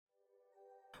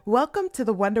Welcome to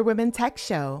the Wonder Women Tech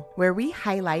Show, where we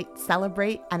highlight,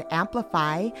 celebrate, and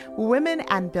amplify women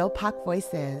and BIPOC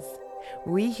voices.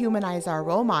 We humanize our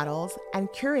role models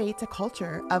and curate a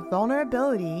culture of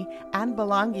vulnerability and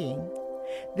belonging.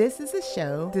 This is a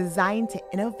show designed to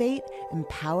innovate,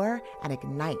 empower, and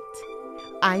ignite.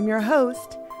 I'm your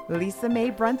host, Lisa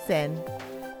Mae Brunson.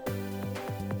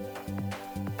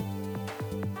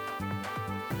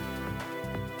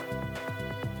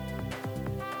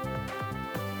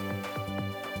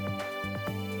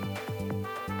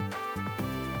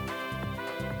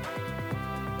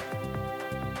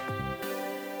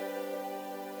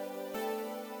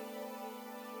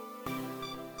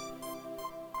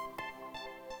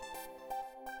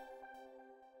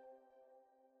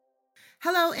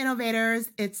 Hello,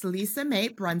 innovators. It's Lisa Mae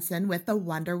Brunson with the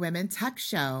Wonder Women Tech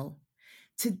Show.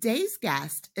 Today's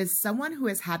guest is someone who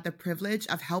has had the privilege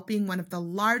of helping one of the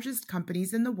largest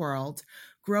companies in the world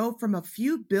grow from a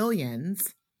few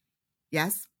billions,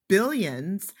 yes,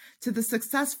 billions, to the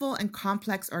successful and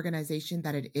complex organization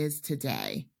that it is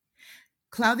today.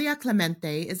 Claudia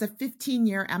Clemente is a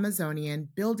 15-year Amazonian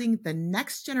building the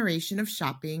next generation of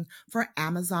shopping for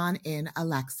Amazon in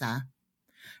Alexa.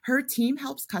 Her team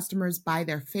helps customers buy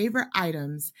their favorite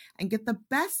items and get the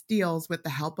best deals with the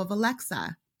help of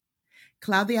Alexa.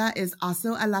 Claudia is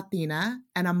also a Latina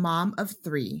and a mom of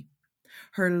 3.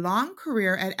 Her long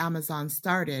career at Amazon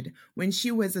started when she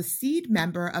was a seed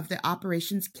member of the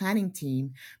operations planning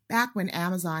team back when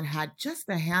Amazon had just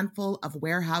a handful of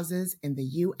warehouses in the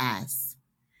U.S.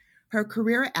 Her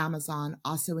career at Amazon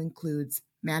also includes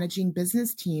managing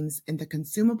business teams in the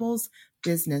consumables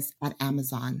business at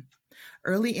Amazon.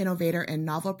 Early innovator in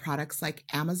novel products like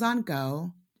Amazon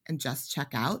Go and Just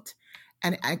Checkout,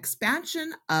 and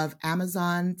expansion of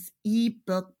Amazon's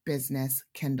e-book business,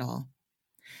 Kindle.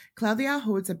 Claudia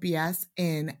holds a BS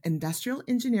in Industrial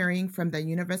Engineering from the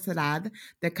Universidad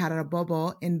de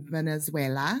Carabobo in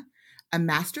Venezuela, a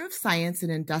Master of Science in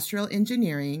Industrial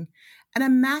Engineering, and a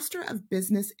Master of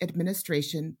Business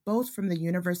Administration, both from the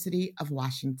University of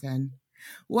Washington.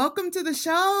 Welcome to the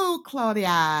show,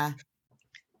 Claudia.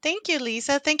 Thank you,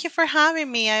 Lisa. Thank you for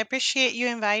having me. I appreciate you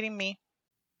inviting me.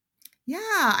 Yeah,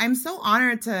 I'm so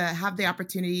honored to have the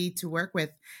opportunity to work with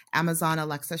Amazon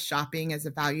Alexa Shopping as a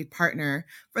valued partner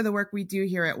for the work we do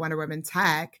here at Wonder Women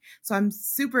Tech. So I'm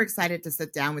super excited to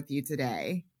sit down with you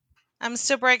today. I'm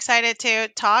super excited to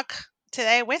talk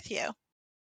today with you.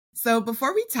 So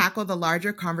before we tackle the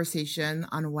larger conversation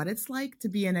on what it's like to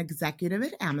be an executive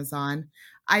at Amazon,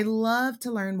 I love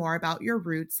to learn more about your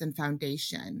roots and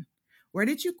foundation. Where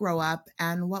did you grow up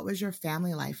and what was your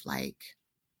family life like?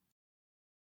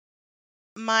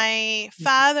 My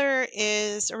father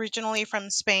is originally from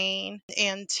Spain,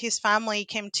 and his family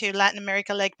came to Latin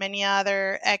America like many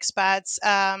other expats,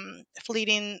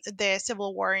 fleeing the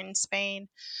civil war in Spain.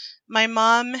 My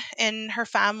mom and her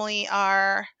family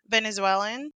are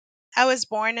Venezuelan. I was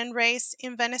born and raised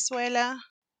in Venezuela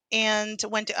and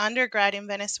went to undergrad in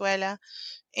Venezuela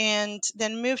and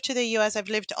then moved to the US. I've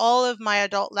lived all of my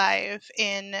adult life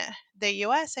in the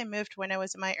US. I moved when I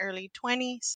was in my early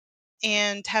 20s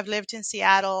and have lived in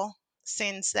Seattle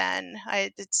since then.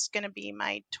 It's going to be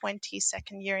my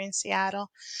 22nd year in Seattle.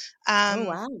 Oh, Um,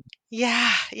 wow.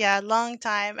 yeah, long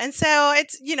time. And so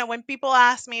it's, when people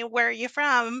ask me, where are you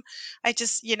from? I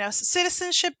just,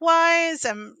 citizenship wise,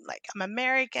 I'm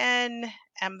American,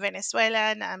 I'm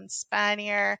Venezuelan, I'm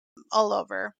Spaniard, all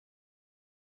over.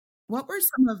 What were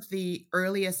some of the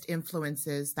earliest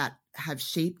influences that have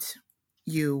shaped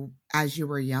you as you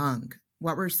were young?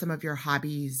 What were some of your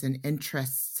hobbies and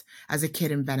interests as a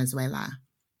kid in Venezuela?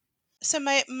 So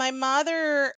my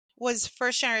mother was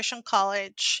first generation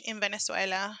college in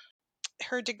Venezuela.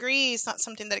 Her degree is not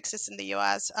something that exists in the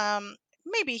US.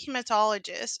 Maybe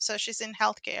hematologist, so she's in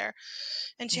healthcare,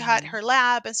 and she had Mhm. her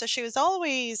lab, and so she was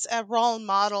always a role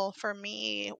model for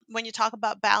me when you talk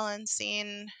about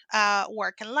balancing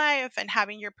work and life and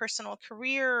having your personal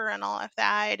career and all of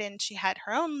that. And she had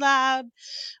her own lab,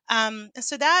 and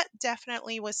so that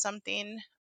definitely was something.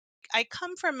 I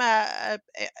come from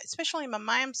especially my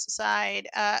mom's side,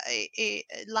 a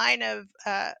line of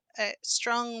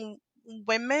strong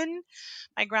women.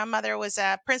 My grandmother was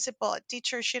a principal, a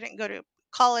teacher. She didn't go to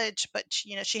college, but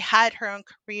she had her own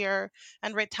career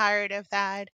and retired of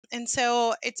that. And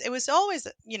so it was always,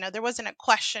 there wasn't a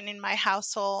question in my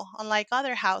household, unlike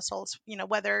other households,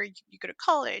 whether you go to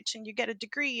college and you get a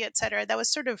degree, et cetera. That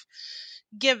was sort of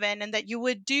given, and that you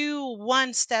would do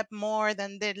one step more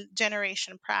than the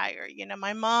generation prior.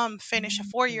 My mom finished a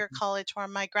 4-year Mhm. college where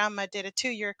my grandma did a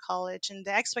 2-year college, and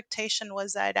the expectation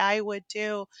was that I would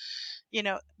do,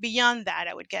 beyond that,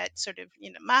 I would get sort of,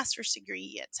 master's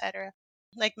degree, etc.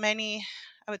 like many,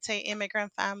 I would say,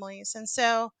 immigrant families. And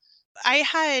so I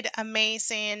had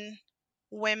amazing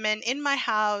women in my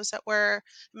house that were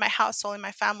in my household, in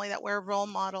my family, that were role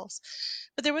models.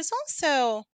 But there was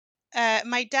also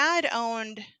my dad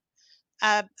owned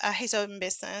his own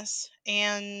business,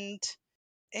 and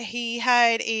he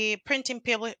had a printing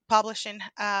publishing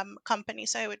company.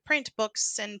 So I would print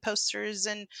books and posters,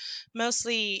 and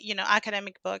mostly,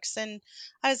 academic books. And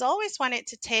I was always wanted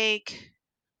to take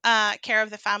care of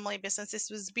the family business. This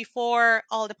was before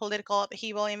all the political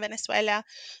upheaval in Venezuela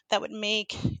that would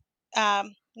make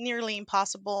nearly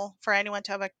impossible for anyone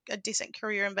to have a decent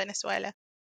career in Venezuela.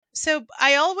 So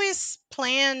I always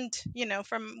planned,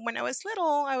 from when I was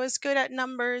little, I was good at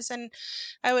numbers, and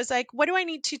I was like, what do I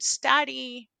need to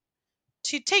study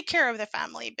to take care of the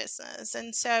family business?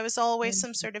 And so I was always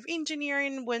some sort of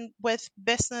engineering with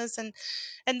business, and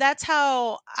that's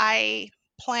how I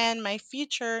plan my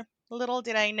future. Little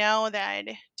did I know that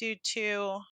due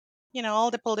to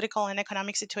all the political and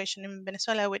economic situation in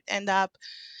Venezuela, I would end up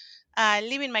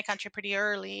leaving my country pretty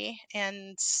early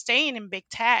and staying in big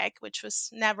tech, which was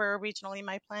never originally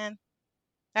my plan.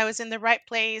 I was in the right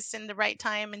place in the right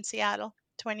time in Seattle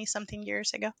 20 something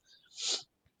years ago.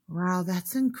 Wow,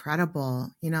 that's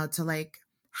incredible. To like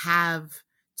have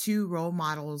two role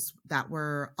models that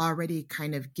were already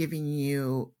kind of giving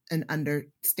you an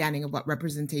understanding of what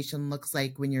representation looks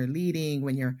like when you're leading,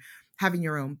 when you're having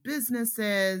your own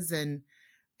businesses and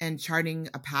charting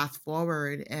a path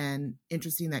forward. And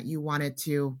interesting that you wanted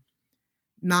to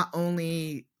not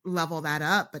only level that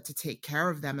up, but to take care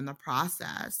of them in the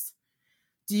process.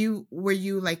 Were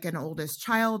you like an oldest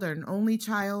child or an only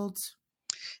child?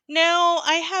 No,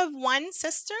 I have one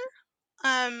sister.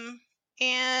 Um,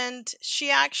 and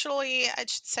she actually, I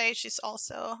should say, she's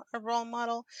also a role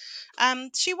model.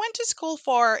 She went to school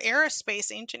for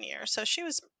aerospace engineer, so she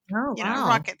was, Oh, wow.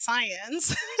 rocket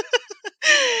science.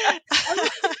 I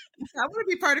wanna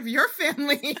be part of your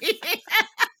family.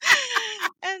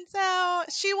 And so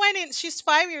she went in, she's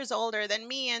 5 years older than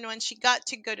me. And when she got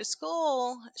to go to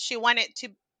school, she wanted to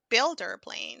build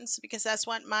airplanes because that's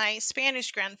what my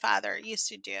Spanish grandfather used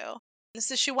to do. And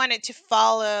so she wanted to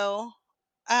follow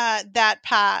that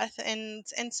path. And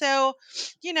so,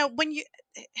 when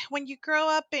you grow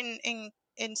up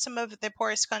in some of the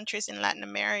poorest countries in Latin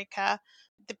America,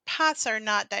 the paths are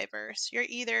not diverse. You're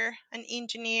either an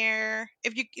engineer,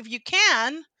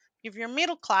 if you're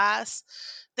middle class,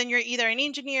 then you're either an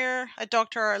engineer, a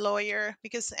doctor, or a lawyer,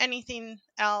 because anything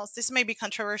else, this may be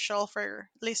controversial for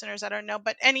listeners, I don't know,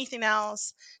 but anything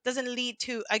else doesn't lead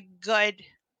to a good,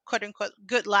 quote unquote,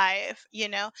 good life.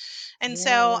 And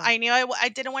so Yeah. I knew I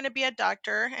didn't want to be a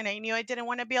doctor, and I knew I didn't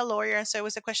want to be a lawyer. And so it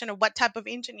was a question of what type of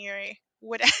engineering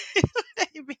would would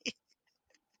I be?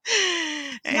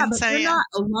 Yeah, And but so, you're yeah, not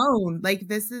alone. Like,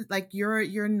 this is like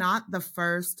you're not the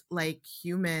first, like,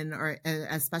 human or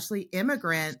especially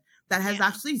immigrant that has yeah,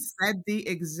 actually said the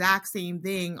exact same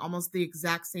thing, almost the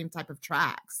exact same type of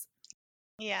tracks.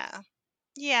 yeah,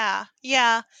 yeah,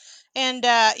 yeah. And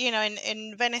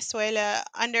in Venezuela,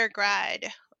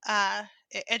 undergrad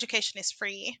education is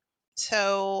free.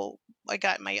 So I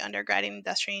got my undergrad in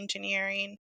industrial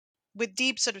engineering with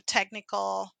deep sort of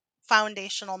technical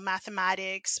foundational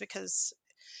mathematics, because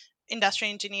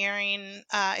industrial engineering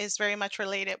is very much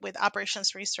related with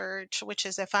operations research, which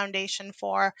is a foundation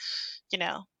for you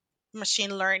know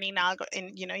machine learning,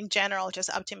 in general, just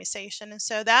optimization. And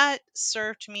so that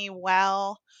served me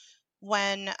well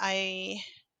when I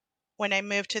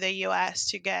moved to the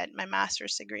US to get my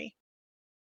master's degree.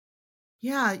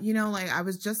 Yeah, like I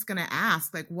was just gonna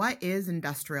ask, like, what is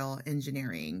industrial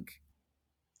engineering?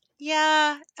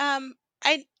 Yeah,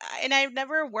 I've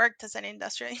never worked as an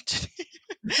industrial engineer.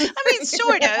 I mean,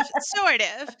 sort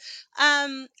of.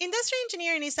 Industrial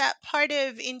engineering is that part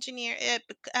of engineer.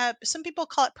 Some people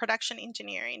call it production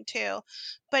engineering too,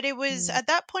 but it was Mm, at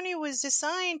that point it was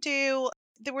designed to.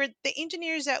 There were the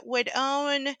engineers that would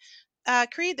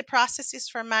create the processes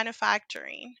for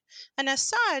manufacturing, and as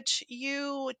such,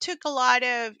 you took a lot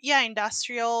of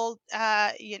industrial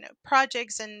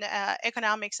projects and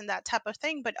economics and that type of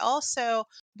thing, but also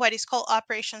what is called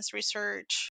operations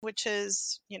research, which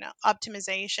is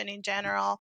optimization in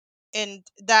general, and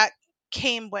that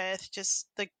came with just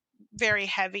like very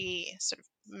heavy sort of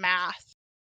math.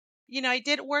 I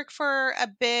did work for a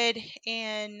bit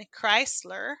in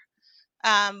Chrysler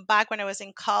back when I was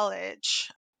in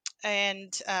college,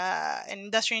 and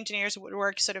industrial engineers would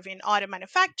work sort of in auto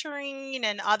manufacturing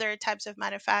and other types of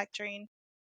manufacturing.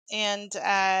 And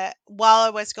while I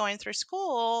was going through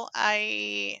school,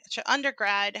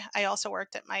 undergrad, I also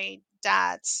worked at my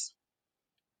dad's.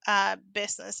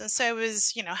 business. And so it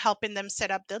was, helping them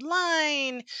set up the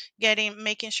line,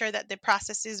 making sure that the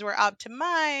processes were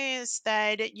optimized,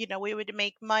 that, we would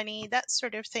make money, that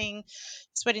sort of thing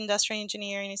is what industrial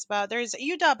engineering is about. There's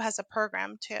UW has a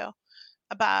program too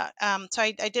about, so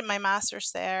I did my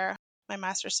master's there, my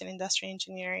master's in industrial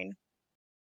engineering.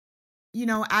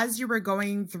 As you were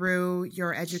going through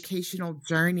your educational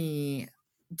journey,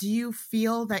 do you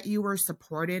feel that you were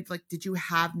supported? Like, did you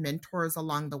have mentors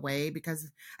along the way?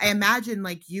 Because I imagine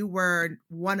like you were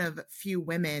one of few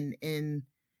women in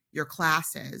your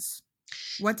classes.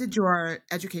 What did your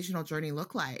educational journey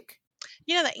look like?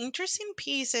 The interesting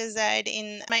piece is that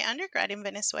in my undergrad in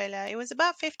Venezuela, it was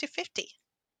about 50-50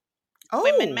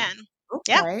 women, Oh, men.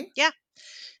 Yeah, okay. yeah.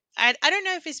 I don't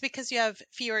know if it's because you have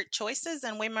fewer choices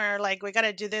and women are like, we got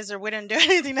to do this or we don't do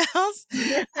anything else.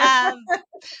 Um,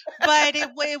 but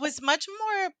it was much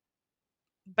more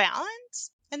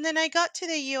balanced. And then I got to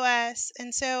the US.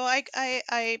 And so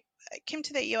I came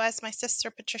to the US. My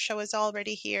sister Patricia was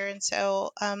already here. And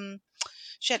so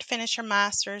she had finished her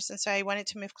master's. And so I wanted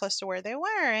to move close to where they were.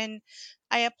 And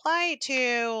I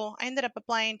ended up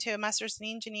applying to a master's in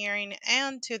engineering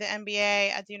and to the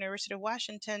MBA at the University of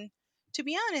Washington, to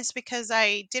be honest, because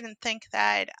I didn't think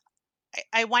that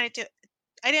I wanted to,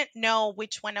 I didn't know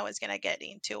which one I was going to get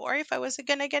into or if I was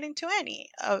going to get into any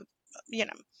you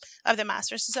know, of the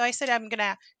masters. So I said, I'm going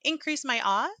to increase my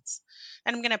odds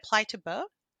and I'm going to apply to both.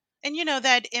 And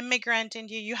that immigrant and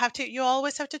you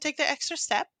always have to take the extra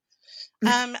step.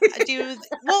 Well,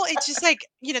 it's just like,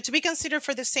 to be considered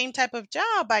for the same type of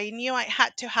job, I knew I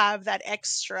had to have that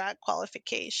extra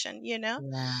qualification. Yeah,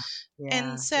 And yeah,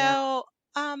 yeah. so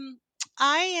um,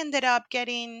 I ended up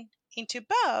getting into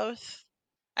both,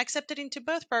 accepted into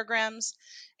both programs,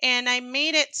 and I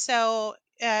made it so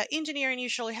engineering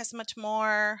usually has much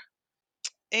more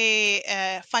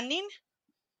funding.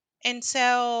 And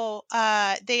so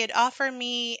they had offered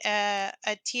me a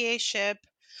TA-ship,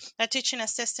 a teaching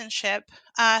assistantship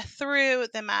through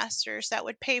the master's that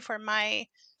would pay for my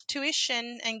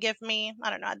tuition and give me, I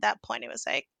don't know, at that point it was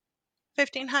like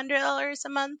 $1,500 a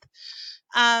month.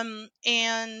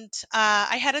 And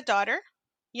I had a daughter,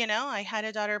 I had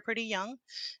a daughter pretty young.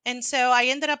 And so I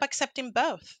ended up accepting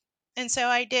both. And so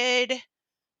I did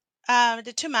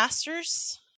the two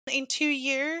masters in 2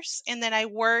 years. And then I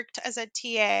worked as a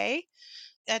TA,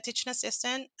 a teaching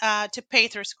assistant, to pay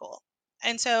through school.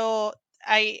 And so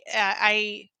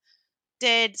I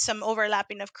did some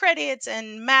overlapping of credits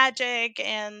and magic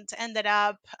and ended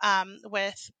up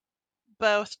with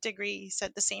both degrees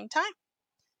at the same time.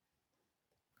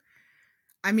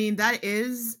 I mean, that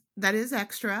is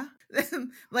extra.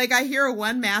 Like I hear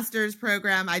one master's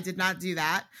program, I did not do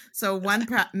that. So one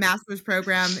master's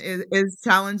program is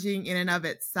challenging in and of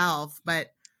itself, but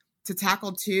to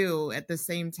tackle two at the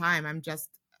same time, I'm just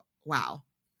wow.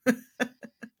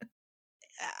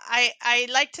 I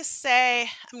like to say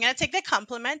I'm gonna take the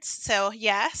compliments. So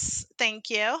yes, thank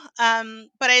you.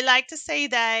 But I like to say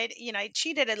that I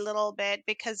cheated a little bit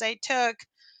because I took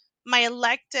my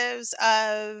electives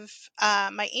of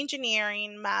my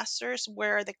engineering masters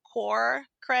were the core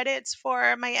credits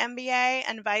for my MBA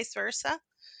and vice versa.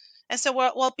 And so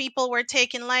while people were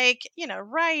taking like,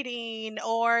 writing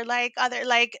or like other,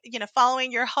 like,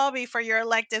 following your hobby for your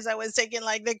electives, I was taking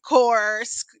like the core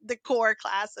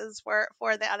classes for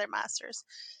the other masters.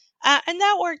 And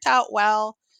that worked out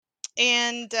well.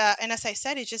 And as I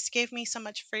said, it just gave me so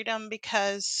much freedom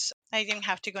because I didn't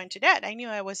have to go into debt. I knew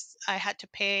I had to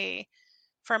pay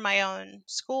for my own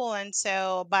school. And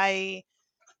so by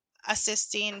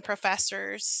assisting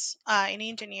professors in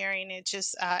engineering,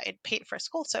 it paid for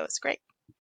school. So it's great.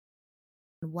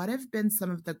 What have been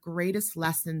some of the greatest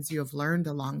lessons you have learned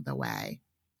along the way?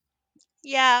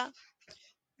 Yeah,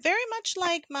 very much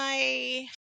like my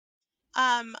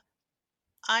um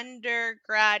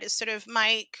undergrad is sort of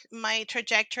my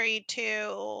trajectory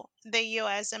to the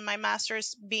US and my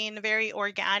master's being very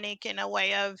organic in a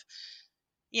way of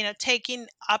taking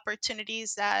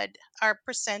opportunities that are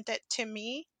presented to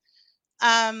me.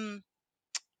 um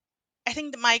I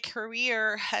think that my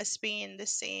career has been the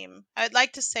same. I'd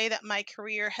like to say that my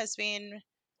career has been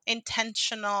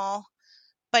intentional,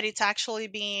 but it's actually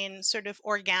been sort of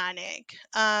organic.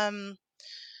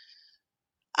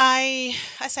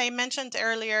 As I mentioned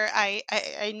earlier,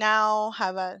 I now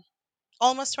have a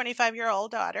almost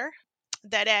 25-year-old daughter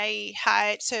that I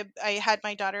had. So I had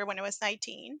my daughter when I was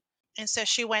 19. And so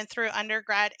she went through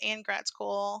undergrad and grad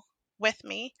school with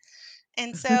me.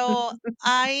 And so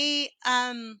I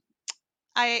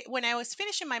when I was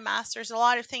finishing my master's, a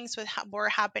lot of things were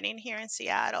happening here in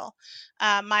Seattle.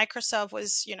 Microsoft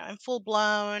was, in full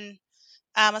blown.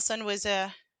 Amazon was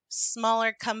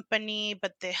smaller company,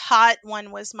 but the hot one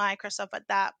was Microsoft at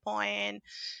that point.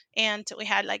 And we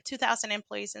had like 2,000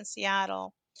 employees in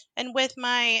Seattle. And with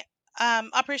my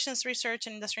operations research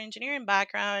and industrial engineering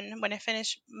background, when I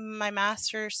finished my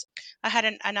master's, I had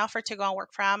an offer to go and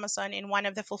work for Amazon in one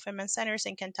of the fulfillment centers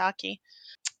in Kentucky,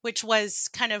 which was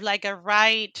kind of like a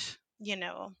right,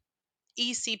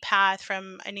 easy path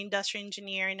from an industrial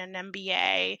engineer and an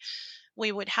MBA.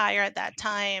 We would hire at that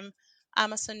time.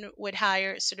 Amazon would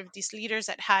hire sort of these leaders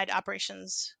that had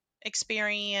operations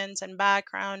experience and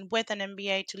background with an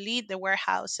MBA to lead the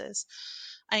warehouses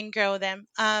and grow them.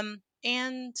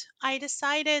 And I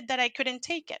decided that I couldn't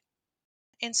take it.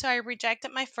 And so I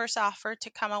rejected my first offer to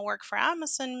come and work for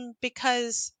Amazon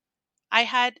because I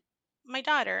had my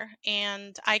daughter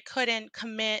and I couldn't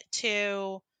commit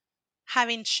to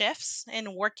having shifts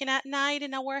and working at night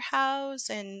in a warehouse.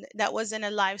 And that wasn't a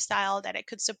lifestyle that I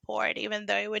could support, even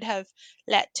though it would have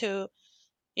led to,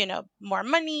 more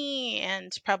money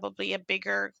and probably a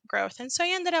bigger growth. And so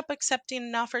I ended up accepting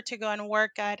an offer to go and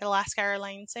work at Alaska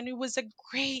Airlines. And it was a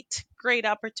great, great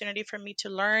opportunity for me to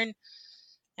learn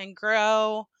and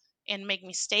grow and make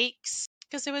mistakes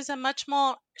because it was a much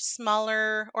more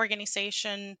smaller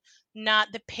organization, not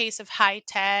the pace of high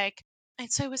tech.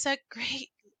 And so it was a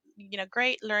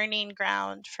great learning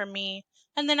ground for me.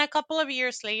 And then a couple of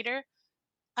years later,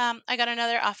 I got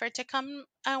another offer to come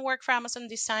and work for Amazon,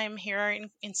 this time here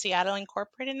in Seattle in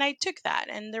corporate, and I took that.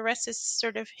 And the rest is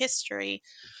sort of history.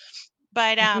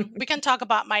 But we can talk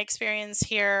about my experience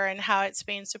here and how it's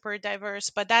been super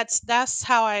diverse. But that's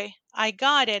how I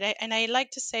got it. And I like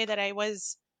to say that I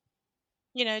was,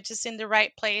 just in the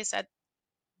right place at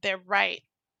the right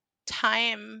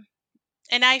time.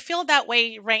 And I feel that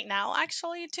way right now,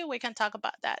 actually, too. We can talk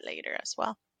about that later as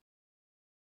well.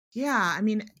 Yeah, I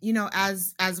mean,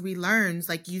 as we learned,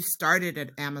 like you started at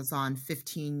Amazon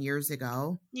 15 years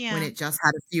ago when Yeah. it just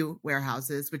had a few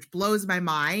warehouses, which blows my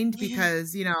mind Yeah.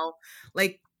 because,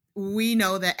 like we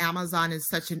know that Amazon is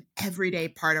such an everyday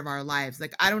part of our lives.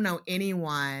 Like I don't know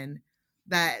anyone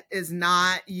that is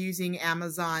not using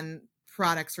Amazon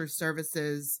products or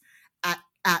services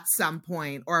at some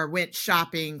point or went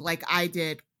shopping like I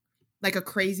did like a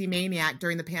crazy maniac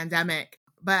during the pandemic.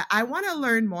 But I want to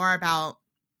learn more about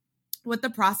what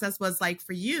the process was like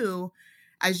for you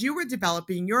as you were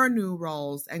developing your new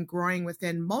roles and growing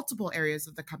within multiple areas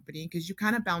of the company because you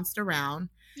kind of bounced around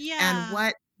and Yeah.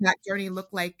 what that journey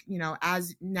looked like,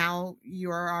 as now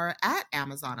you are at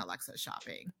Amazon Alexa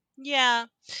shopping. Yeah.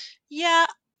 Yeah.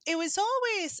 It was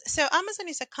always so Amazon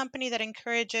is a company that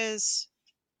encourages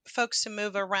folks to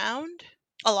move around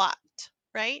a lot,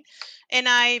 right? And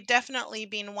I've definitely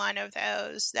been one of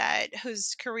those that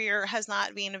whose career has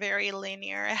not been very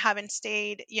linear. I haven't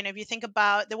stayed, if you think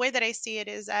about the way that I see it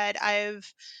is that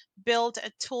I've built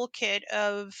a toolkit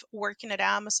of working at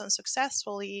Amazon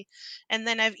successfully, and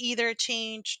then I've either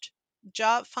changed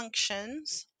job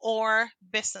functions or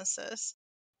businesses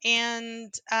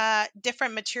and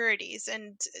different maturities,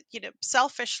 and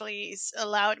selfishly it's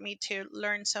allowed me to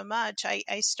learn so much.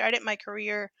 I started my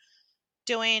career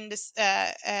doing this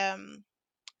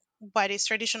what is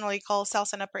traditionally called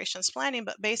sales and operations planning,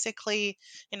 but basically,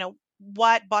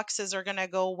 what boxes are going to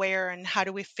go where and how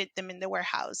do we fit them in the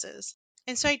warehouses.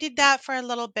 And so I did that for a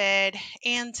little bit,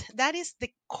 and that is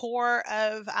the core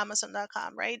of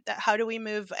Amazon.com, right? That how do we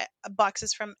move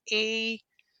boxes from A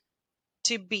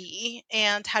to be,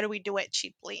 and how do we do it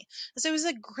cheaply. So it was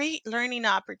a great learning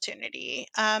opportunity,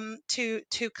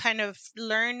 to kind of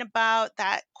learn about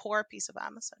that core piece of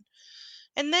Amazon.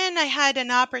 And then I had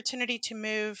an opportunity to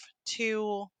move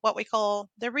to what we call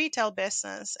the retail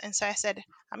business, and so I said,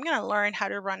 I'm going to learn how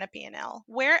to run a P&L.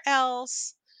 Where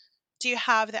else do you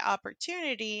have the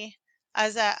opportunity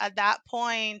at that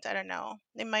point, I don't know,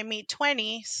 in my mid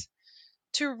 20s,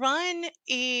 to run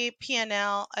a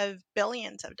P&L of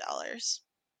billions of dollars?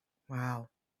 Wow.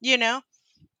 you know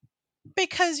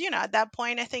because at that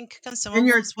point I think In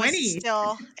your consumables was 20s.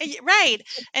 still right.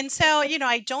 And so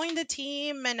I joined the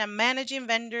team and I'm managing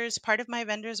vendors. Part of my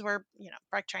vendors were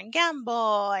Procter and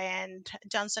Gamble and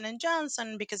Johnson and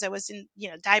Johnson, because I was in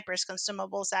diapers,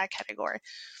 consumables, that category.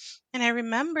 And I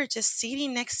remember just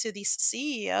sitting next to these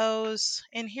CEOs,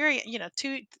 and here,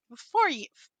 4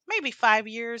 maybe 5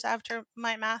 years after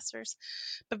my master's.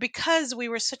 But because we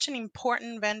were such an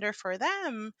important vendor for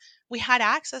them, we had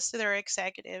access to their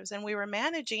executives and we were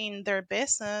managing their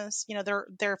business,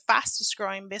 their fastest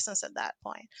growing business at that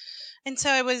point. And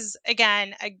so it was,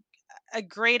 again, a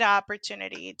great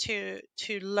opportunity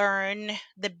to learn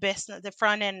the business, the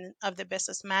front end of the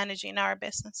business, managing our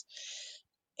business.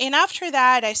 And after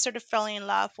that, I sort of fell in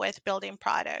love with building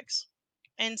products.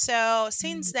 And so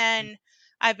since then,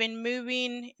 I've been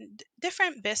moving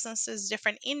different businesses,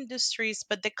 different industries,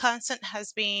 but the constant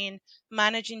has been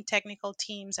managing technical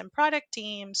teams and product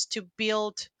teams to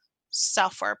build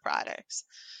software products.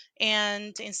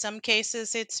 And in some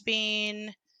cases, it's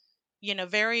been,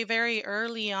 very, very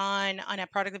early on a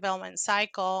product development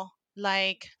cycle,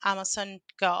 like Amazon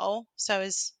Go. So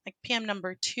it's like PM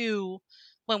number 2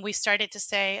 when we started to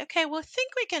say, okay, well, I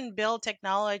think we can build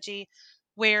technology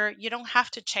where you don't have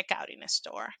to check out in a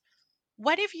store.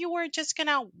 What if you were just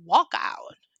gonna walk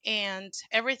out and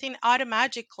everything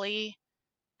automatically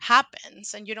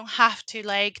happens and you don't have to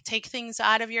like take things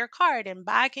out of your cart and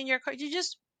back in your cart? You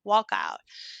just walk out.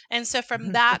 And so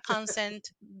from that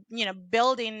constant,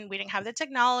 building, we didn't have the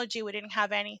technology, we didn't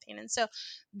have anything. And so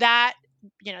that,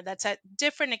 that's a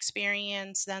different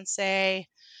experience than, say,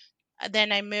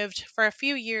 then I moved for a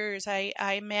few years.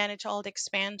 I managed all the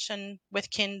expansion with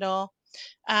Kindle,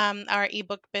 our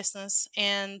ebook business,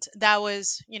 and that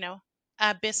was,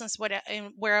 a business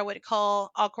where I would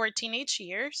call awkward teenage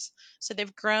years. So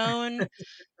they've grown,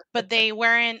 but they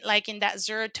weren't like in that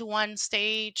 0 to 1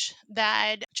 stage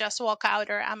that Just Walk Out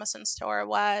or Amazon store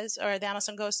was, or the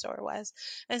Amazon Go store was.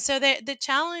 And so the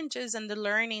challenges and the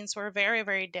learnings were very,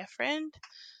 very different.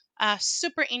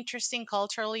 Super interesting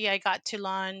culturally. I got to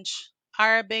launch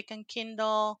Arabic and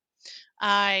Kindle.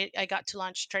 I got to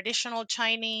launch traditional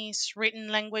Chinese written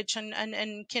language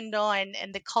and Kindle,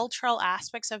 and the cultural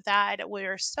aspects of that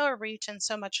were so rich and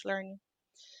so much learning.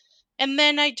 And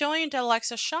then I joined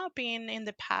Alexa Shopping in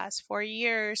the past 4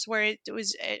 years, where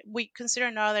we consider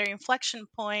another inflection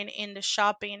point in the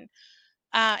shopping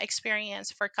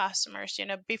experience for customers.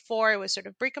 Before it was sort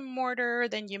of brick and mortar,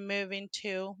 then you move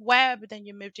into web, then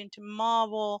you moved into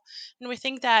mobile. And we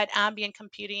think that ambient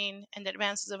computing and the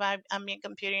advances of ambient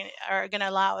computing are going to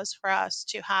allow us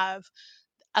to have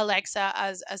Alexa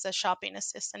as a shopping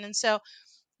assistant. And so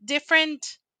different,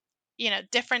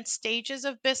 different stages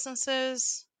of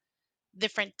businesses,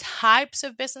 different types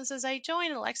of businesses. I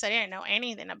joined Alexa. I didn't know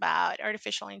anything about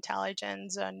artificial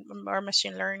intelligence or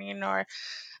machine learning, or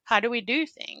how do we do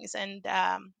things. And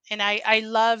I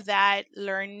love that,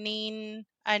 learning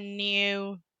a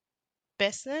new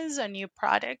business, a new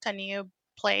product, a new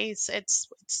place. It's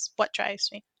what drives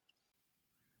me.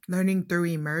 Learning through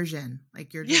immersion,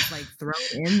 like you're Yeah, just like thrown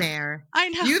in there. I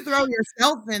know. You throw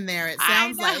yourself in there, it I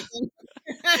sounds know. like.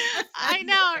 I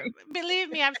know. Believe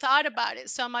me, I've thought about it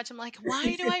so much. I'm like,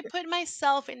 why do I put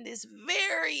myself in these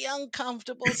very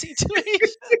uncomfortable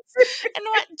situations? And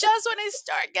just when I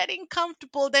start getting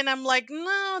comfortable, then I'm like,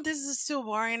 no, this is too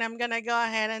boring. I'm gonna go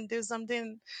ahead and do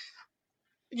something,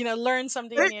 learn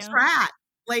something It new. tracks.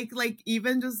 Like,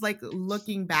 even just, like,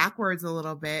 looking backwards a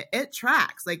little bit, it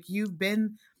tracks. Like,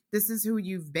 this is who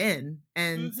you've been,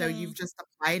 and so Hmm. you've just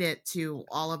applied it to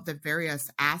all of the various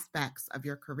aspects of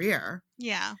your career.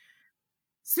 Yeah.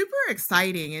 Super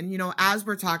exciting, and, as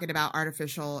we're talking about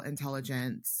artificial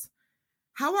intelligence,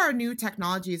 how are new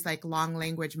technologies like long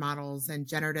language models and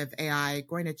generative AI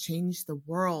going to change the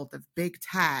world of big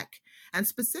tech, and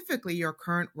specifically your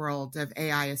current world of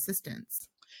AI assistants?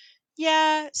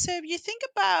 Yeah. So if you think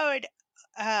about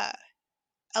uh,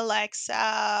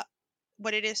 Alexa,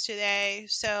 what it is today,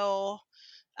 so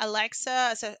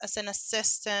Alexa as an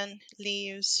assistant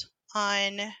lives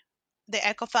on the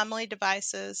Echo family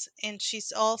devices, and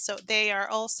they are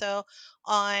also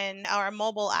on our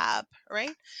mobile app,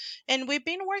 right? And we've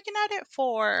been working at it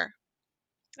for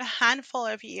a handful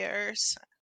of years.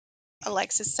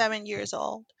 Alexa's 7 years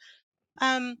old.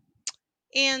 Um,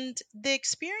 and the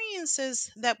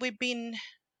experiences that we've been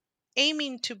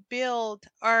aiming to build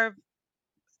are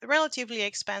relatively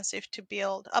expensive to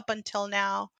build up until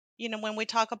now. When we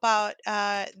talk about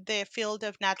the field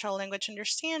of natural language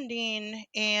understanding,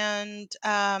 and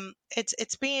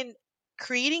it's been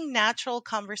creating natural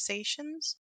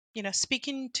conversations,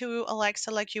 speaking to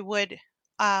Alexa like you would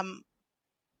um,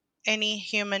 any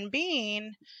human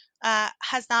being,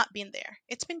 has not been there.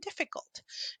 It's been difficult.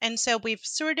 And so we've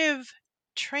sort of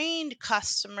trained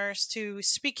customers to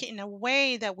speak in a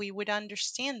way that we would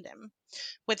understand them,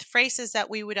 with phrases that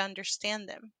we would understand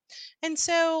them. And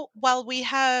so while we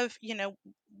have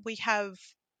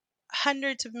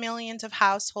hundreds of millions of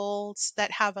households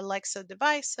that have Alexa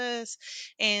devices,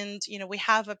 and we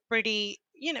have a pretty,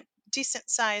 decent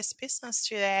sized business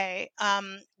today,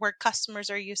 where customers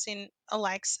are using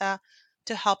Alexa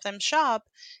to help them shop.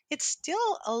 It's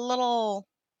still a little,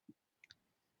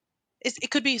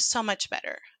 it could be so much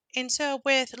better. And so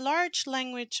with large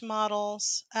language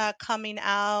models coming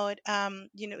out,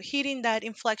 hitting that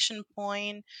inflection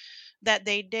point that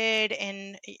they did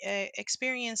in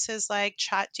experiences like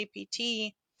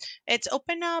ChatGPT, it's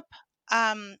opened up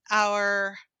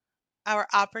our our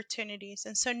opportunities.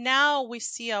 And so now we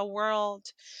see a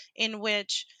world in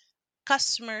which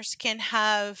customers can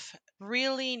have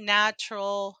really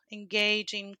natural,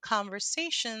 engaging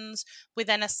conversations with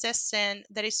an assistant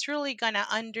that is really going to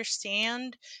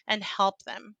understand and help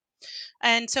them.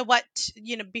 And so, what,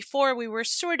 before we were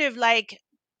sort of like,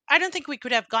 I don't think we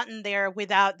could have gotten there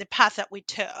without the path that we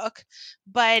took.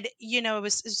 But, it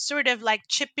was sort of like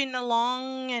chipping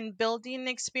along and building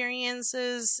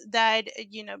experiences that,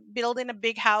 building a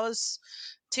big house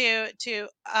to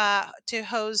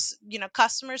host,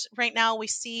 customers. Right now we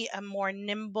see a more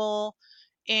nimble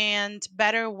and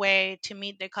better way to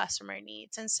meet the customer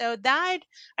needs. And so that,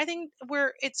 I think,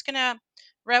 it's going to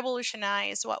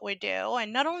revolutionize what we do.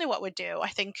 And not only what we do, I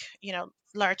think,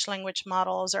 large language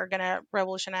models are going to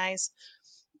revolutionize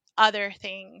other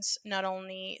things, not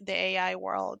only the AI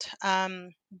world,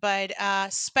 but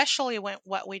especially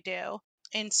what we do.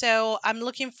 And so I'm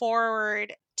looking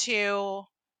forward to,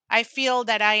 I feel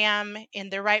that I am in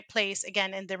the right place,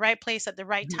 again, in the right place at the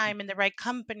right Mhm. time, in the right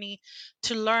company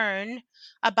to learn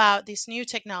about these new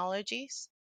technologies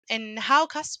and how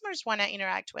customers want to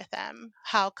interact with them,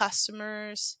 how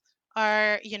customers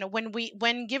are,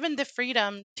 when given the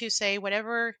freedom to say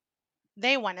whatever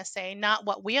they want to say, not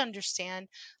what we understand,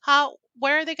 how,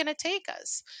 where are they going to take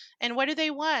us, and what do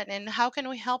they want, and how can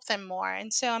we help them more.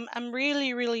 And so I'm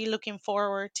really, really looking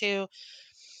forward to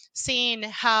seeing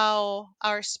how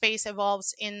our space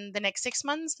evolves in the next 6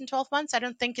 months and 12 months. I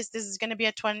don't think this is going to be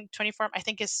a 2024. I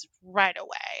think it's right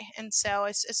away. And so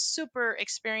it's a super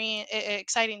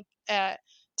exciting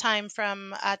time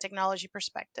from a technology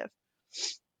perspective.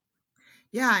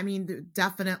 Yeah, I mean,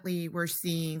 definitely we're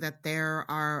seeing that there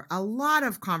are a lot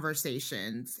of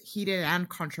conversations, heated and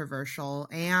controversial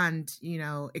and,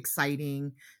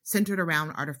 exciting, centered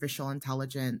around artificial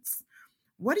intelligence.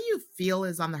 What do you feel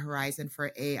is on the horizon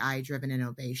for AI driven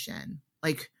innovation?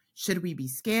 Like, should we be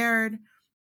scared?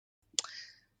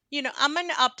 I'm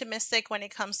an optimistic when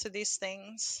it comes to these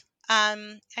things.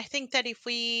 I think that if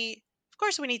we, of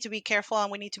course, we need to be careful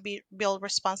and we need to be build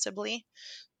responsibly.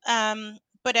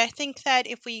 But I think that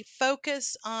if we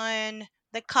focus on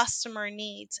the customer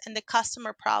needs and the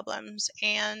customer problems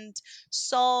and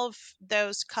solve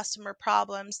those customer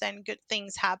problems, then good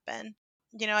things happen.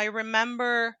 I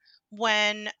remember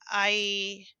when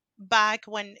I, back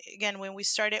when, again, when we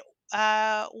started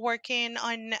working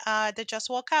on the Just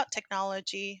Walk Out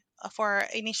technology for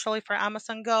initially for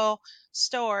Amazon Go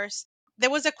stores,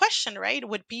 there was a question, right?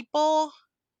 Would people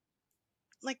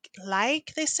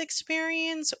like this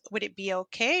experience? Would it be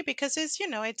okay? Because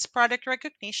it's product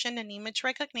recognition and image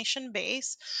recognition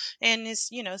base, and it's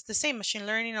the same machine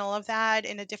learning, all of that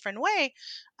in a different way.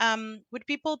 Would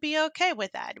people be okay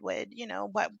with that? Would,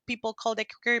 what people call the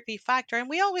creepy factor? And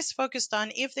we always focused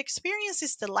on, if the experience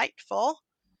is delightful,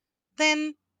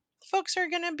 then folks are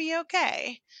going to be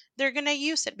okay. They're going to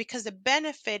use it because the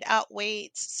benefit outweighs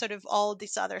sort of all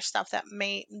this other stuff that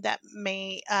may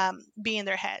be in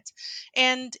their heads.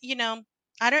 And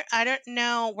I don't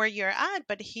know where you're at,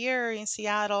 but here in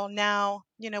Seattle now,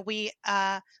 we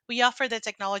offer the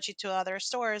technology to other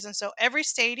stores, and so every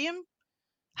stadium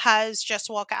has Just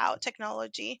Walk Out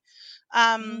technology,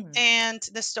 Mm. and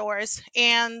the stores,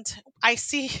 and I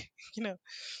see you know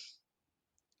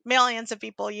millions of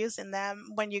people using them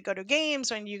when you go to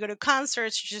games, when you go to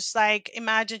concerts. You just like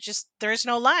imagine, just there's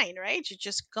no line, right? You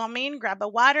just come in, grab a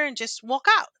water, and just walk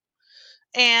out.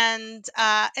 And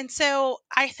so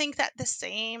I think that the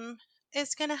same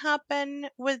is going to happen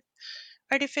with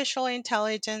artificial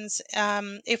intelligence,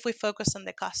 if we focus on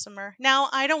the customer. Now,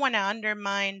 I don't want to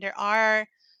undermine, there are,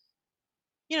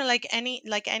 like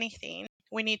anything,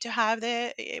 we need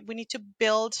to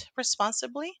build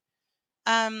responsibly,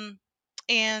 um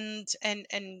and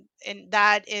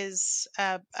that is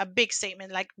a big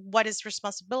statement, like what does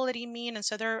responsibility mean. And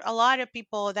so there are a lot of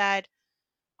people that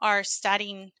are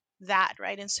studying that,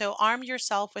 right? And so arm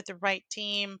yourself with the right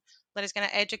team that is going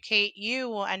to educate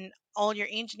you and all your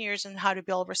engineers on how to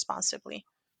build responsibly.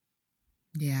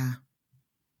 Yeah.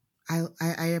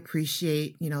 I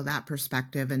appreciate, that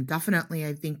perspective. And definitely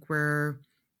I think we're,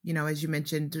 as you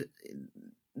mentioned,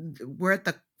 we're at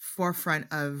the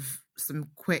forefront of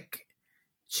some quick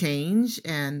change.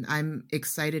 And I'm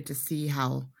excited to see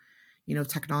how,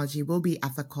 technology will be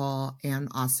ethical and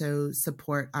also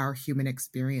support our human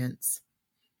experience.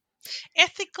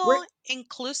 Ethical, We're,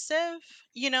 inclusive,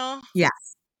 yeah,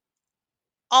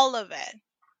 all of it.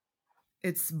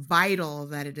 it's vital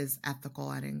that it is ethical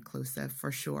and inclusive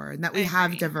for sure, and that I we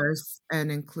have agree. diverse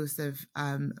and inclusive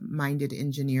minded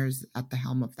engineers at the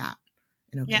helm of that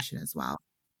Yeah. innovation as well.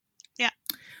 Yeah.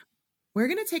 We're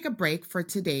going to take a break for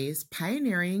today's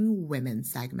Pioneering Women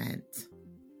segment.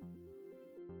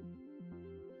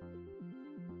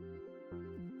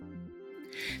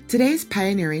 Today's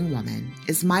pioneering woman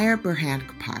is Maya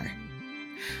Burhan-Kapar.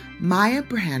 Maya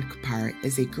Burhan-Kapar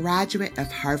is a graduate of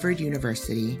Harvard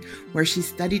University, where she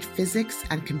studied physics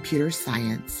and computer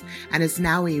science and is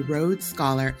now a Rhodes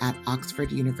Scholar at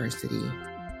Oxford University.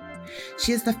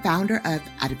 She is the founder of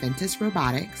Adventus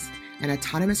Robotics, an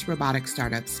autonomous robotics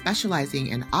startup specializing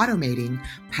in automating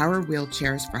power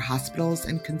wheelchairs for hospitals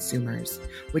and consumers,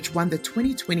 which won the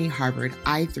 2020 Harvard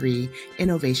i3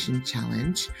 Innovation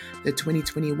Challenge, the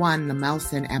 2021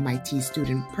 Nelson MIT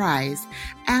Student Prize,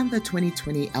 and the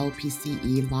 2020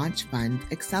 LPCE Launch Fund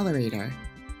Accelerator.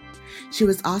 She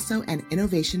was also an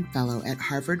Innovation Fellow at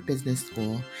Harvard Business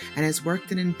School and has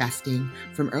worked in investing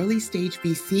from early stage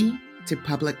VC to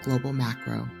public global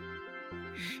macro.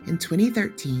 In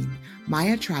 2013,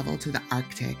 Maya traveled to the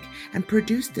Arctic and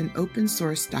produced an open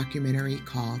source documentary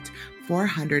called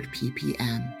 400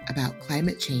 ppm about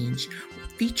climate change,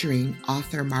 featuring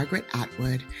author Margaret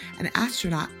Atwood and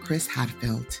astronaut Chris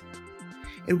Hadfield.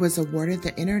 It was awarded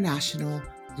the International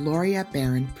Gloria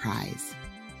Barron Prize.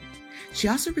 She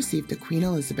also received the Queen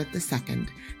Elizabeth II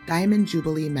Diamond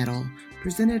Jubilee Medal,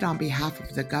 presented on behalf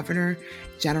of the Governor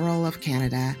General of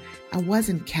Canada, and was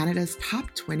in Canada's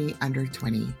top 20 under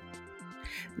 20.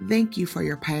 Thank you for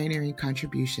your pioneering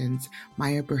contributions,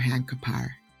 Maya Burhan-Kapar.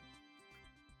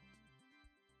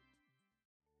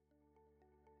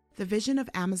 The vision of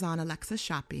Amazon Alexa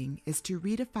Shopping is to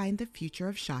redefine the future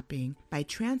of shopping by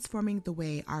transforming the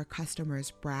way our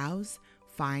customers browse,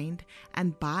 find,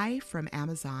 and buy from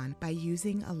Amazon by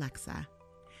using Alexa.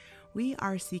 We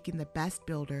are seeking the best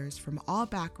builders from all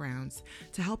backgrounds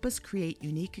to help us create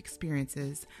unique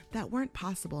experiences that weren't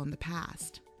possible in the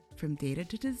past. From data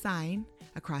to design,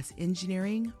 across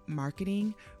engineering,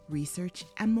 marketing, research,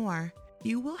 and more,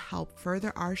 you will help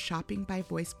further our Shopping by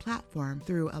Voice platform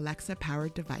through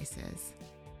Alexa-powered devices.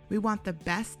 We want the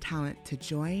best talent to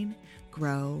join,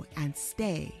 grow, and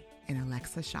stay in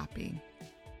Alexa Shopping.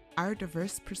 Our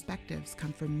diverse perspectives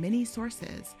come from many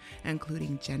sources,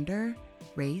 including gender,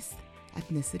 race,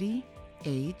 ethnicity,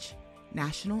 age,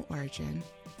 national origin,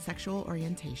 sexual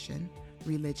orientation,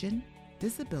 religion,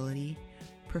 disability,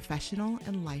 professional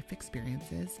and life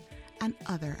experiences, and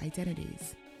other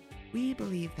identities. We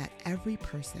believe that every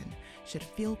person should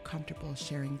feel comfortable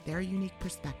sharing their unique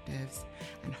perspectives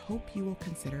and hope you will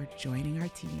consider joining our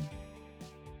team.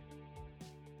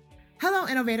 Hello,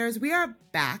 innovators. We are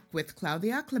back with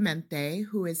Claudia Clemente,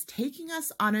 who is taking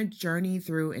us on a journey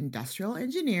through industrial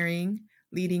engineering,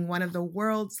 leading one of the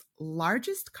world's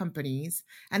largest companies,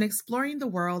 and exploring the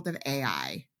world of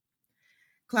AI.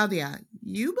 Claudia,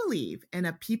 you believe in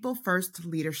a people-first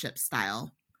leadership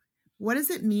style. What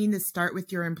does it mean to start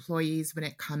with your employees when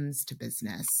it comes to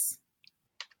business?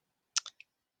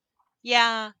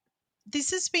 Yeah,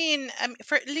 this has been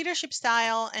for leadership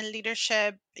style and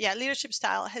leadership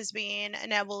style has been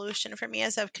an evolution for me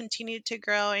as I've continued to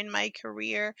grow in my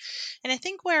career. And I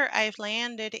think where I've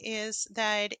landed is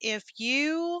that if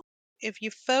you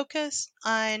focus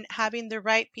on having the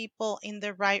right people in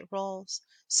the right roles,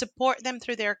 support them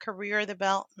through their career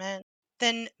development,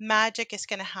 then magic is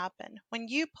going to happen. When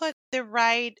you put the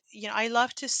right, I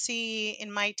love to see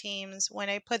in my teams when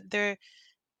I put the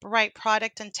right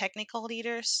product and technical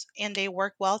leaders and they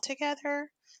work well together,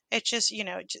 it just,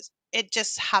 it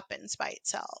just happens by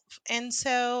itself. And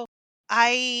so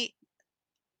I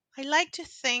I like to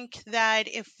think that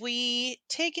if we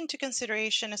take into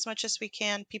consideration as much as we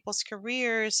can people's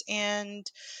careers and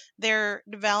their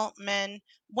development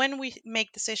when we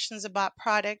make decisions about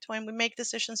product, when we make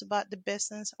decisions about the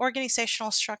business,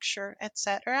 organizational structure,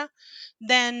 etc.,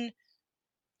 then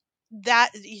that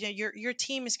your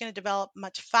team is going to develop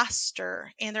much faster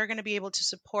and they're going to be able to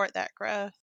support that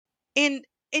growth. And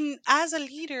as a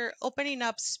leader, opening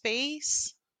up the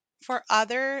space for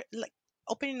others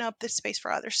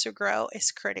to grow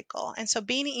is critical. And so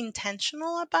being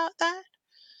intentional about that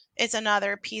is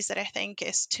another piece that I think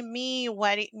is, to me,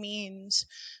 what it means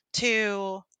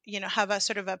to have a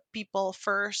sort of a people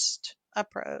first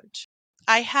approach.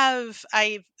 I've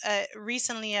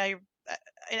recently I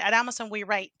at Amazon we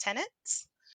write tenets,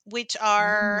 which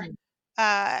are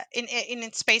Mm. in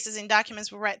its spaces in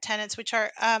documents we write tenets, which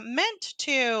are meant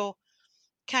to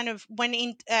kind of when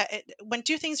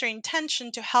two things are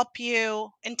intention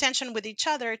with each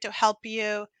other to help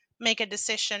you make a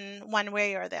decision one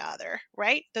way or the other,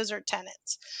 right? Those are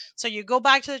tenets. So you go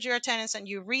back to the Jira tenets and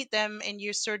you read them and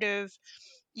you sort of,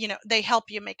 they help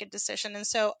you make a decision. And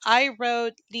so I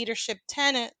wrote leadership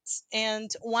tenets, and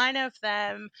one of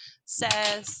them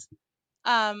says,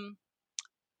 um,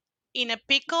 in a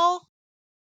pickle,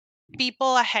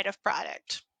 people ahead of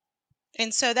product.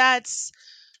 And so that's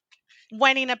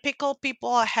when in a pickle,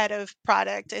 people ahead of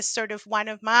product is sort of one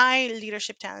of my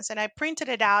leadership talents. And I printed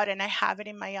it out and I have it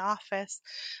in my office.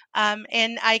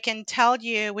 And I can tell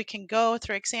you, we can go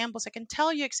through examples. I can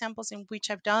tell you examples in which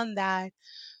I've done that.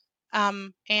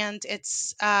 And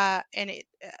it's, and it,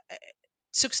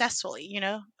 successfully,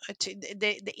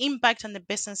 the impact on the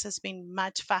business has been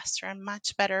much faster and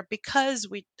much better because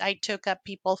I took a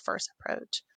people first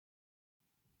approach.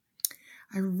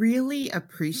 I really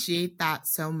appreciate that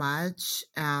so much.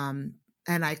 And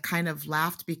I kind of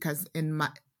laughed because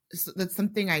so that's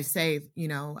something I say,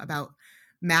 about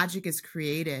magic is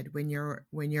created when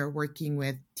you're working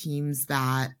with teams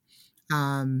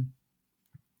um,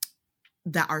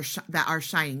 that are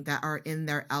shining, that are in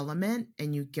their element,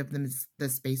 and you give them the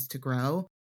space to grow.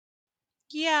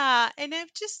 Yeah, and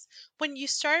I've just when you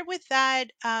start with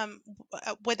that,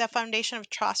 with a foundation of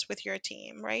trust with your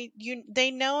team, right?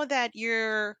 They know that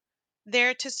you're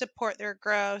there to support their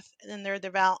growth and their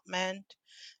development,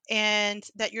 and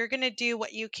that you're going to do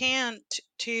what you can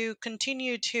to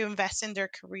continue to invest in their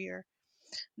career.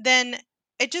 Then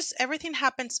it just everything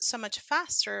happens so much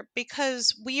faster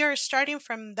because we are starting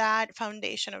from that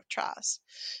foundation of trust.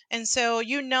 And so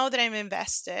that I'm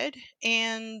invested,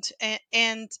 and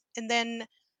then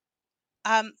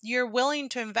you're willing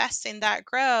to invest in that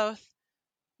growth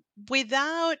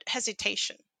without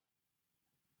hesitation.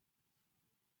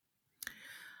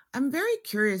 I'm very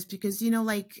curious because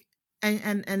like,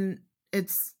 and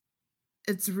it's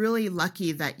really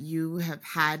lucky that you have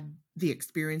had the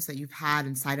experience that you've had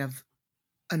inside of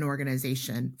an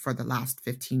organization for the last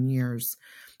 15 years.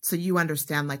 So you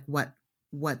understand like what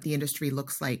the industry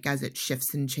looks like as it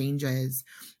shifts and changes.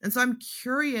 And so I'm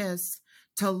curious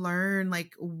to learn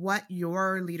like what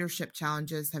your leadership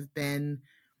challenges have been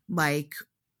like,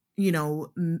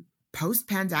 post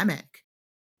pandemic.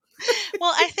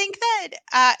 Well, I think that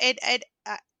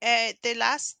the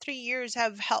last 3 years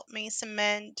have helped me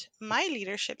cement my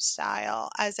leadership style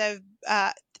as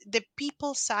the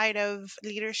people side of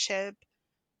leadership.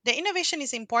 The innovation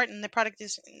is important, the product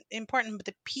is important, but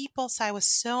the people side was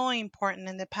so important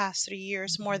in the past 3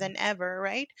 years more than ever,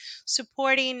 right?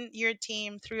 Supporting your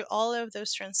team through all of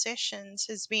those transitions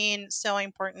has been so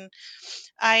important.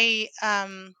 I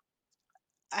um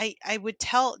I would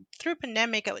tell through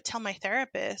pandemic, I would tell my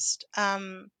therapist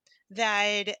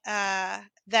that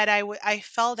I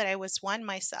felt that I was one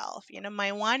myself.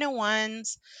 My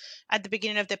one-on-ones at the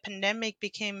beginning of the pandemic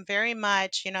became very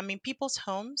much, I'm in people's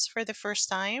homes for the first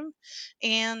time,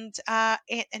 and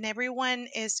everyone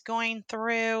is going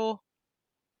through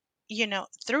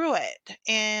it,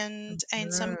 and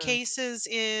in some Mm, cases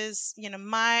is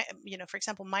my for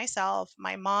example, myself,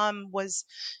 my mom was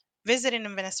visiting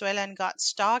in Venezuela and got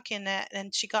stuck in it,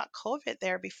 and she got COVID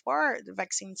there before the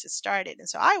vaccines started, and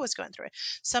so I was going through it.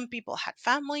 Some people had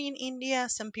family in India,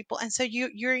 some people, and so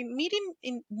you're meeting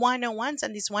in one-on-ones,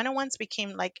 and these one-on-ones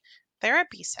became like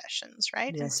therapy sessions,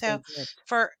 right? And yes, they so did.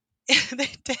 for they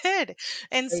did,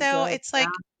 and They so did. it's like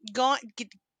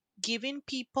giving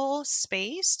people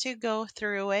space to go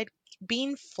through it,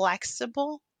 being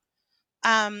flexible,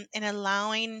 and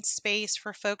allowing space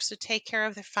for folks to take care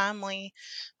of their family.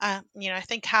 I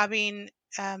think having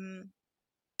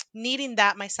needing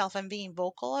that myself and being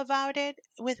vocal about it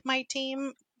with my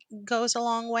team goes a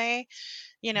long way.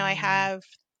 I Mm, have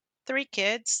 3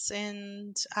 kids,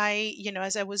 and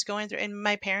as I was going through, and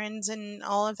my parents and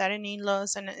all of that, and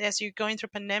in-laws, and as you're going through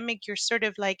pandemic, you're sort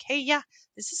of like, hey, yeah,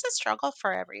 this is a struggle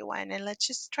for everyone, and let's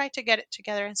just try to get it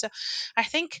together. And so I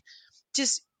think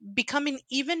just becoming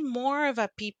even more of a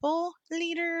people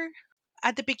leader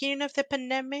at the beginning of the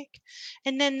pandemic,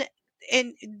 and then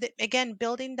again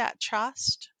building that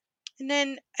trust, and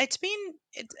then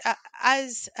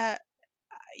as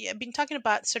I've been talking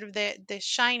about sort of the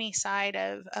shiny side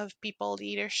of people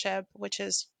leadership, which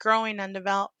is growing and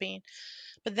developing.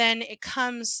 But then it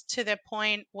comes to the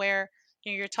point where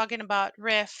you're talking about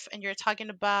riff, and you're talking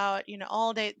about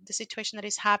all the situation that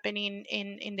is happening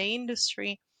in the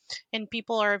industry, and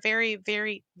people are very,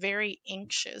 very, very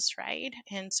anxious, right?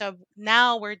 And so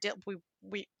now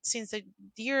we since the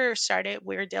year started,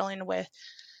 we're dealing with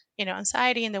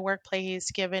anxiety in the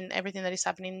workplace, given everything that is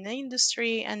happening in the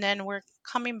industry. And then we're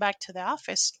coming back to the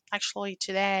office. Actually,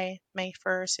 today, May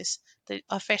 1st, is the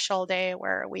official day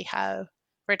where we have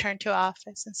returned to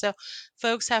office. And so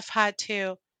folks have had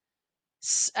to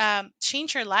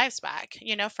change your lives back,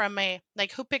 from a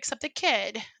like who picks up the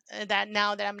kid, that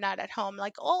now that I'm not at home,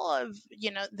 like all of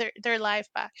their life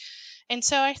back. And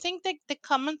so I think that the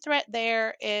common thread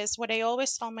there is what I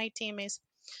always tell my team is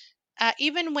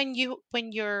even when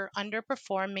you're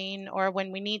underperforming, or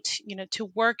when we need to, to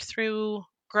work through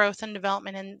growth and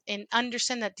development, and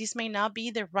understand that this may not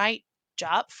be the right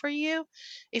job for you,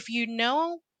 if you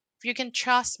know, if you can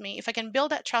trust me, if I can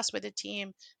build that trust with the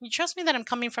team, you trust me that I'm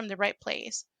coming from the right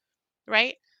place,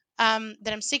 right?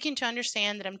 That I'm seeking to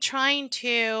understand, that I'm trying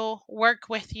to work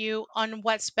with you on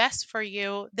what's best for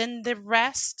you, then the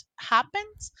rest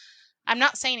happens. I'm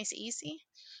not saying it's easy.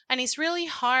 And it's really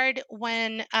hard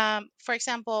when, for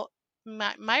example,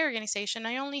 my organization,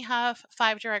 I only have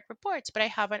 5 direct reports, but I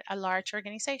have a large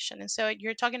organization. And so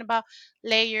you're talking about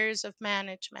layers of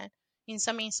management, in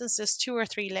some instances, 2 or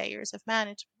 3 layers of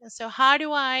management. And so, how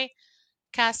do I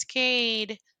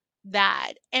cascade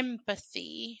that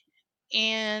empathy,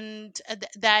 and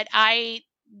that I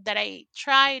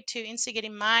try to instigate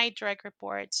in my direct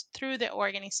reports through the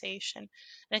organization?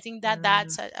 And I think that Mm,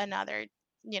 that's another,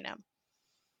 you know,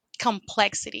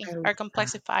 complexity I love or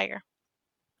that. complexifier.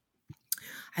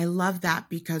 I love that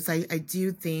because I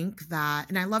do think that,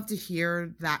 and I love to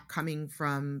hear that coming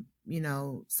from,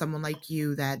 someone like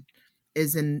you that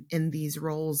is in these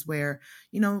roles where,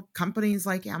 companies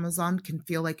like Amazon can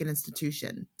feel like an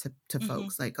institution to Mhm.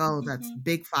 folks, like, oh, that's Mhm.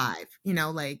 big five,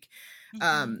 like,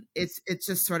 Mhm. it's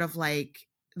just sort of like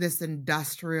this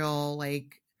industrial,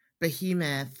 like,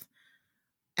 behemoth,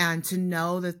 and to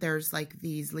know that there's like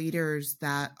these leaders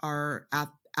that are at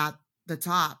the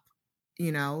top,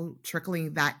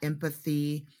 trickling that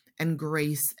empathy and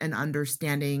grace and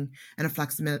understanding and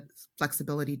a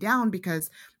flexibility down, because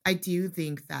I do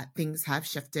think that things have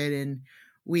shifted, and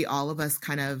we all of us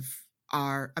kind of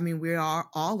are, I mean, we are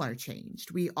all are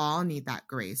changed. We all need that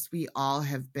grace. We all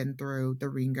have been through the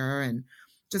ringer, and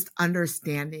just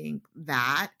understanding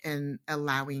that and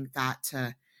allowing that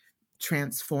to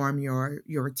transform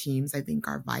your teams, I think,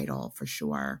 are vital for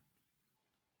sure.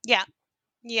 Yeah.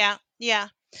 Yeah. Yeah.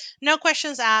 No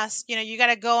questions asked. You got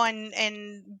to go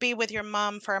and be with your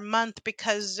mom for a month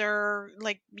because they're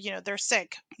like, they're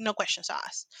sick. No questions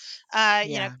asked.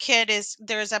 Yeah, Kid is,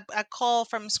 there's a call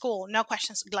from school. No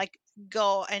questions, like,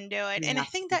 go and do it. we And I have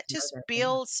to think take that care of just it,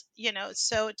 yeah. builds,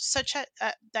 so such a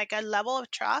like a level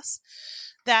of trust,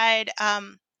 that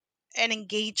an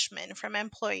engagement from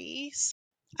employees.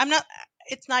 I'm not,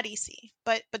 it's not easy,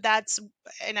 but that's,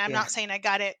 and I'm Yeah, not saying I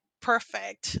got it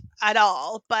perfect at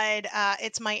all, but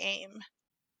it's my aim.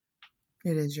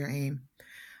 it is your aim.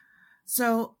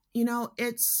 So,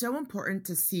 it's so important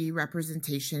to see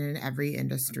representation in every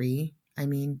industry. I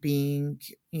mean, being,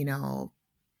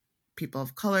 people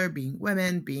of color, being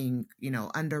women, being,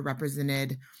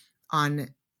 underrepresented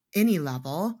on any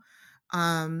level.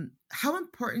 How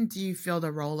important do you feel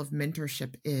the role of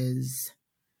mentorship is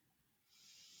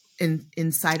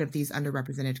inside of these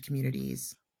underrepresented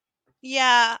communities?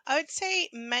 Yeah, I would say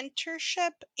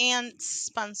mentorship and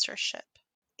sponsorship.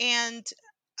 And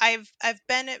I've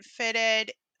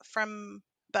benefited from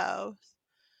both.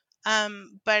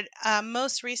 But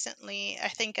most recently, I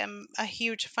think I'm a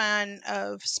huge fan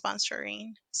of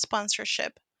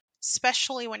sponsorship,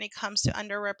 especially when it comes to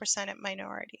underrepresented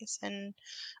minorities. And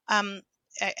um,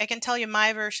 I can tell you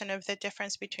my version of the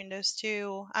difference between those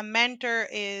two. A mentor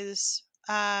is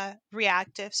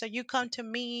reactive. So you come to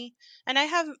me, and I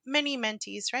have many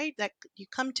mentees, right? Like, you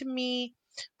come to me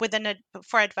with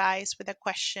for advice, with a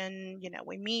question.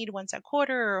 We meet once a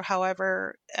quarter, or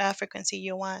however frequency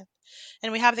you want,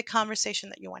 and we have the conversation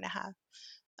that you want to have.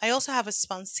 I also have a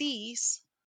sponsees,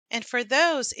 and for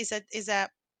those is a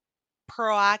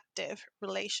proactive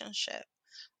relationship.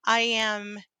 I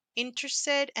am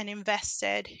interested and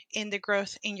invested in the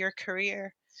growth in your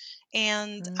career,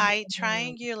 and I Mhm.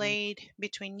 triangulate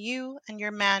between you and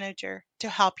your manager to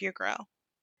help you grow.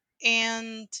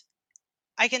 And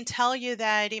I can tell you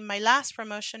that in my last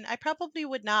promotion, I probably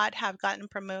would not have gotten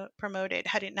promoted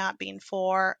had it not been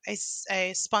for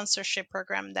a sponsorship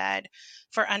program that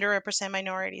for underrepresented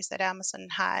minorities that Amazon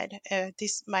had.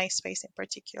 This my space in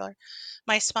particular,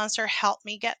 my sponsor helped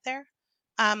me get there.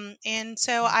 And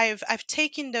so I've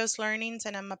taken those learnings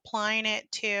and I'm applying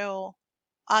it to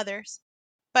others.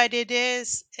 But it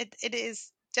is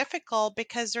difficult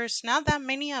because there's not that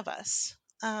many of us.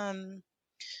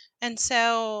 And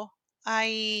so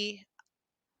I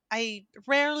I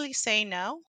rarely say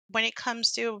no when it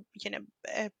comes to,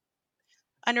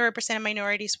 underrepresented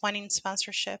minorities wanting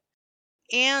sponsorship,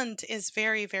 and is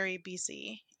very, very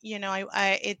busy.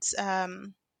 I it's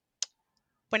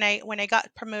when I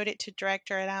got promoted to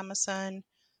director at Amazon,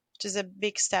 which is a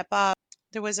big step up,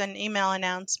 there was an email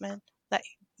announcement that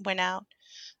went out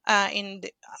in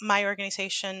my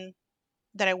organization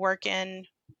that I work in,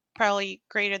 probably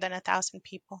greater than 1,000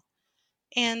 people,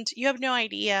 and you have no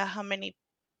idea how many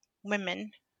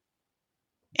women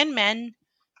and men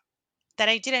that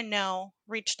I didn't know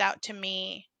reached out to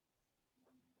me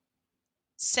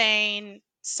saying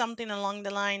something along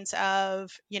the lines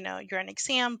of, you're an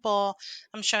example.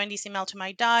 I'm showing this email to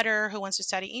my daughter who wants to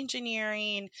study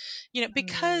engineering, Mm,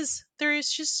 because there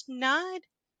is just not,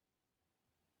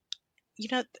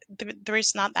 there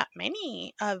is not that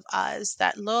many of us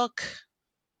that look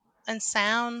and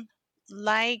sound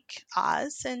like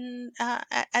us and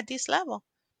at this level.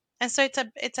 And so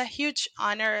it's a huge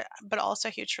honor, but also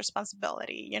a huge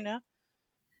responsibility.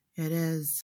 it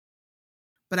is.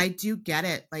 But I do get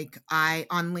it. Like I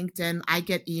on LinkedIn, I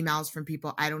get emails from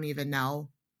people I don't even know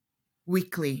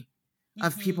weekly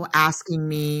of Hmm. people asking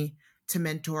me to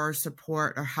mentor or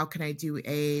support or how can I do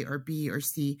A or B or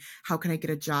C? How can I get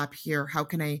a job here? How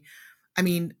can I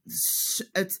mean,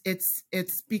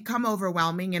 it's become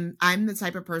overwhelming, and I'm the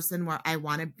type of person where I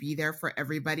want to be there for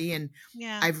everybody. And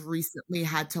Yeah. I've recently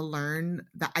had to learn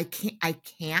that I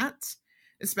can't,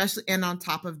 especially and on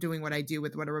top of doing what I do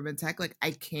with Wonder Women Tech, like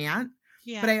I can't.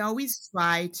 But Yeah. I always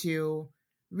try to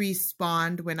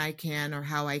respond when I can or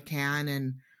how I can,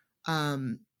 and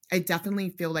um, I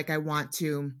definitely feel like I want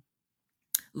to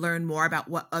learn more about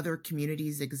what other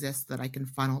communities exist that I can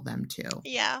funnel them to.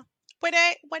 Yeah.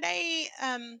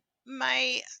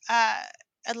 My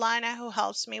Alana, who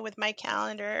helps me with my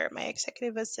calendar, my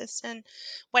executive assistant,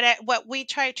 what we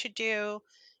try to do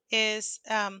is,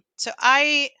 so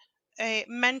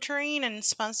mentoring and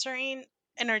sponsoring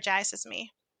energizes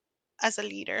me as a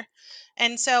leader.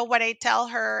 And so what I tell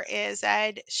her is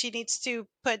that she needs to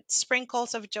put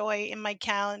sprinkles of joy in my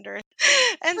calendar.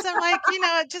 And so I'm like,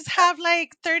 just have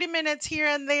like 30 minutes here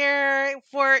and there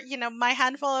for, my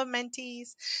handful of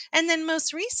mentees. And then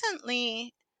most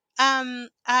recently, I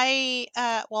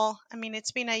mean,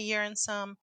 it's been a year and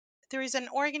some. There is an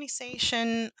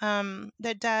organization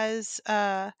that does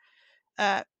uh,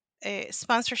 a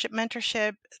sponsorship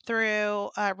mentorship through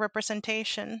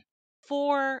representation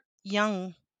for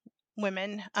young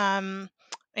women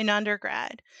in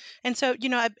undergrad. And so,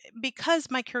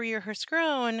 because my career has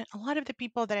grown, a lot of the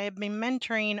people that I've been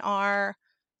mentoring are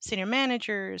senior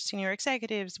managers, senior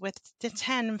executives with the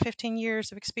 10 and 15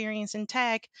 years of experience in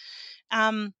tech.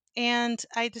 And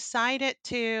I decided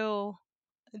to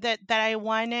that I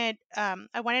wanted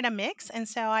a mix, and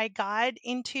so I got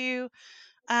into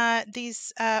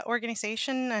these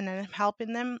organization, and I'm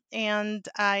helping them, and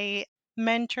I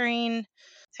mentoring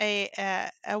a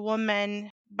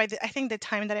woman. I think the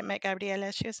time that I met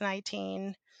Gabriela, she was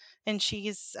 19, and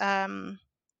she's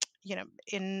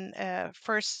in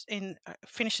first in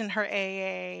finishing her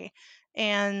AA,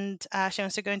 and she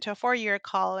wants to go into a 4-year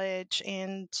college,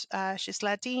 and she's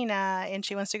Latina, and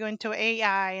she wants to go into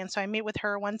AI, and so I meet with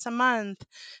her once a month,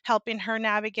 helping her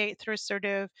navigate through sort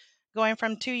of going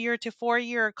from 2-year to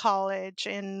 4-year college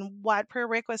and what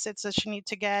prerequisites does she need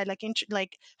to get,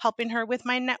 like helping her with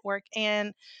my network.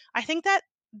 And I think that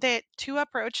the two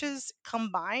approaches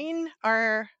combined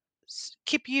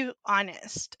keep you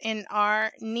honest and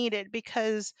are needed,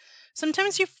 because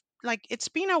sometimes like it's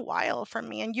been a while for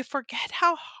me and you forget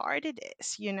how hard it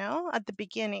is, at the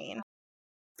beginning.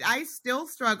 I still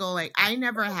struggle. Like I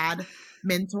never had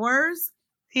mentors.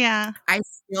 Yeah. I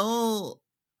still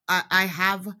I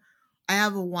have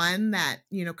one that,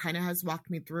 kind of has walked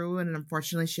me through, and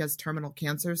unfortunately she has terminal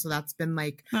cancer, so that's been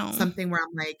like No. something where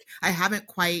I'm like I haven't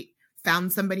quite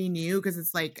found somebody new because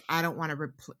it's like I don't want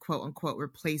to quote unquote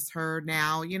replace her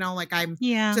now, like I'm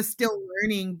Yeah. just still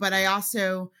learning, but I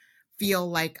also feel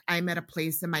like I'm at a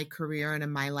place in my career and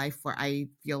in my life where I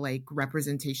feel like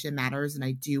representation matters, and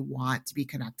I do want to be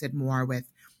connected more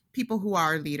with people who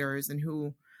are leaders and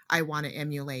who I want to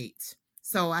emulate.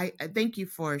 So I thank you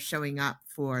for showing up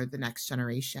for the next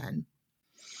generation.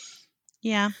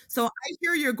 Yeah. So I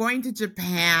hear you're going to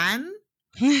Japan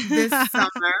this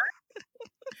summer.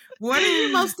 What are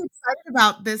you most excited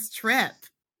about this trip?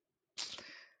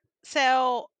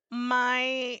 So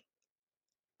I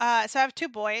have two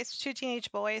boys, two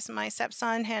teenage boys, my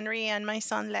stepson Henry and my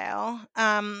son Leo.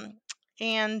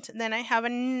 And then I have a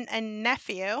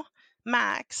nephew,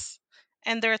 Max,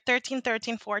 and they're 13,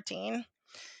 13, 14.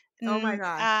 Oh my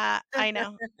gosh. I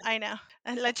know.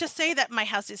 And let's just say that my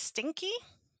house is stinky,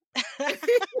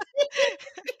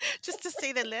 just to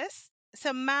say the least.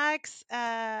 So Max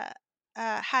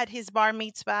had his bar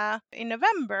mitzvah in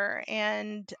November,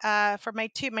 and for my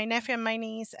nephew and my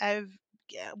niece,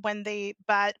 when they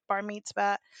bought bar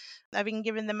mitzvah, I've been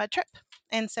giving them a trip.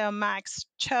 And so Max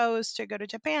chose to go to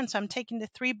Japan. So I'm taking the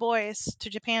three boys to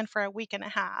Japan for a week and a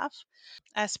half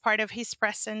as part of his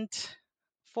present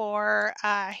for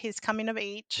his coming of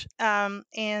age.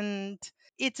 And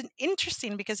it's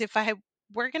interesting because if I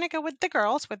we're going to go with the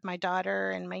girls, with my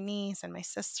daughter and my niece and my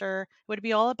sister. It would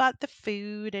be all about the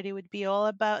food, and it would be all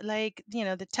about, like,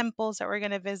 the temples that we're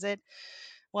going to visit.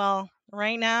 Well,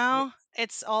 right Yeah. now,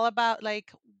 it's all about,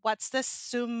 like, what's the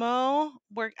sumo?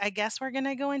 I guess we're going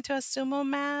to go into a sumo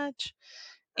match,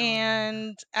 Oh my God.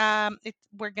 and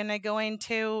we're gonna go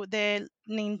into the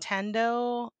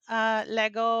Nintendo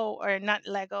Lego, or not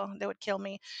Lego, they would kill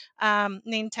me.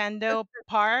 Nintendo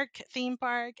park, theme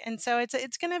park, and so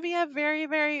it's gonna be a very,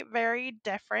 very, very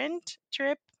different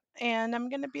trip, and I'm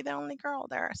gonna be the only girl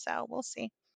there, so we'll see.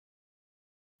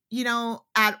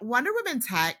 At Wonder Woman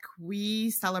Tech, we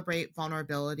celebrate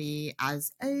vulnerability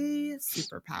as a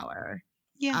superpower.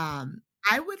 Yeah.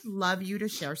 I would love you to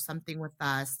share something with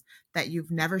us that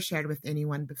you've never shared with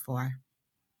anyone before.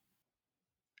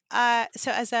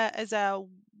 So as a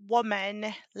woman,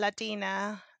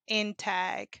 Latina in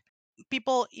tech,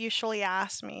 people usually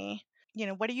ask me,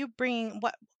 what do you bring?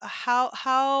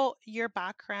 How your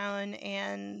background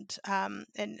and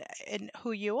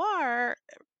who you are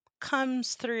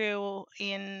comes through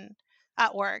in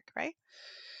at work, right?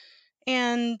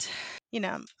 And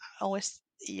always,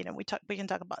 we can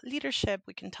talk about leadership,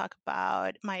 we can talk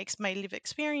about my lived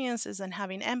experiences and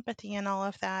having empathy and all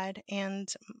of that.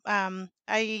 And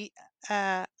I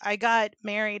got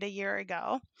married a year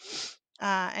ago,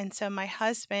 and so my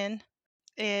husband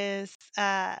is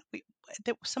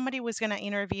somebody was going to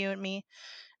interview me,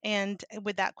 and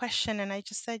with that question, and I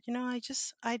just said,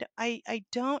 I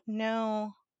don't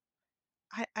know.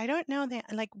 I don't know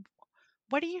that, like,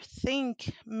 what do you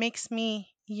think makes me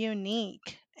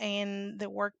unique in the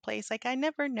workplace? Like, I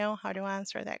never know how to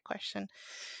answer that question.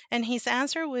 And his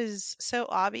answer was so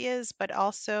obvious, but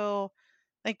also,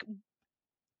 like,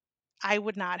 I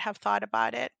would not have thought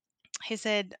about it. He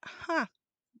said, "Huh,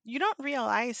 you don't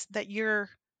realize that you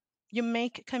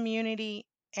make community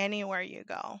anywhere you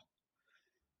go.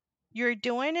 You're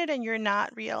doing it and you're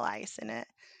not realizing it."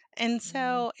 And Mm,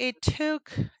 so it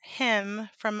took him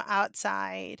from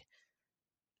outside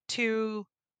to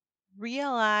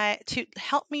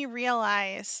help me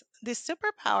realize the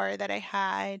superpower that I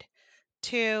had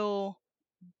to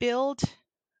build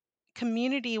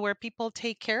community where people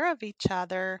take care of each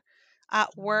other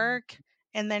at mm, work.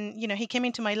 And then, he came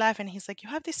into my life and he's like, you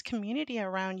have this community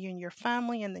around you and your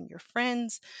family and then your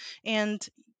friends. And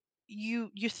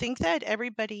you think that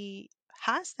everybody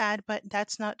has that, but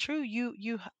that's not true.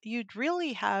 You'd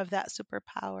really have that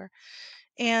superpower.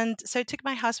 And so it took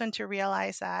my husband to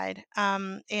realize that.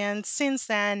 And since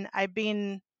then, I've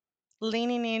been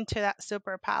leaning into that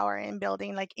superpower and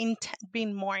building, like,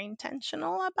 being more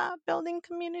intentional about building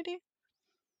community.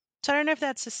 So I don't know if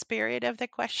that's the spirit of the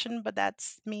question, but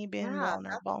that's me being yeah,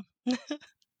 vulnerable.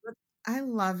 I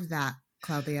love that,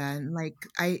 Claudia, and, like,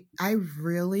 I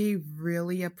really,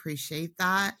 really appreciate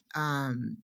that.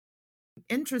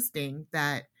 Interesting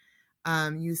that,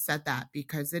 you said that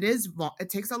because it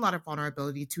takes a lot of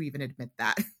vulnerability to even admit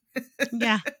that.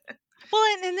 Yeah. Well,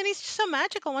 and then it's so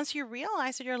magical once you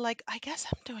realize it. You're like, I guess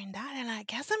I'm doing that, and I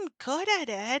guess I'm good at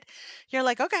it. You're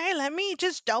like, okay, let me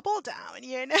just double down,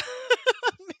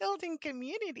 building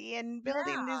community and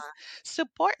building Yeah. this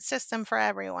support system for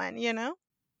everyone.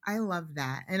 I love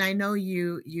that, and I know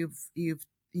you've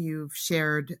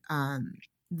shared,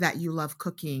 that you love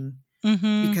cooking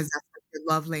Mm-hmm. because that's, like, your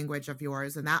love language of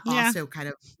yours, and that Yeah. also kind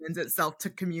of lends itself to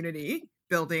community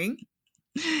building.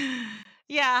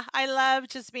 Yeah, I love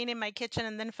just being in my kitchen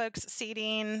and then folks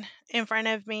seating in front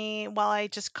of me while I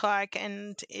just cook,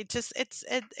 and it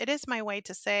is my way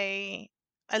to say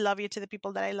I love you to the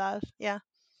people that I love. Yeah.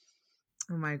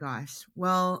 Oh my gosh.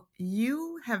 Well,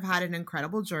 you have had an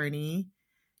incredible journey.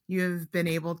 You've been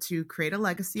able to create a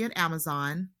legacy at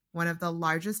Amazon, one of the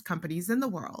largest companies in the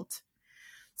world.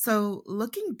 So,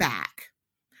 looking back,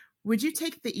 would you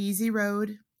take the easy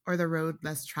road or the road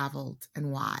less traveled,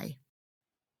 and why?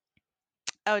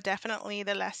 Oh, definitely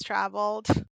the less traveled.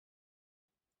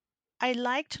 I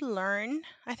like to learn.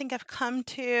 I think I've come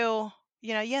to,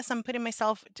 yes, I'm putting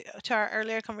myself, to our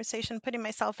earlier conversation, putting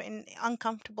myself in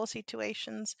uncomfortable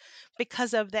situations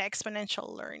because of the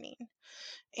exponential learning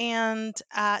and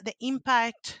the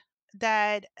impact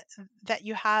that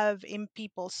you have in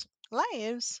people's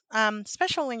lives,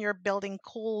 especially when you're building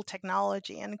cool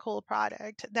technology and cool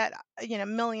product that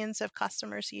millions of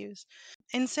customers use.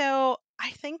 And so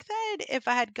I think that if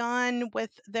I had gone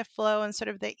with the flow and sort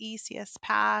of the easiest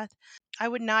path, I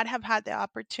would not have had to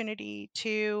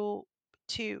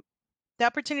the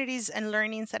opportunities and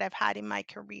learnings that I've had in my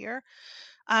career.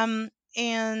 And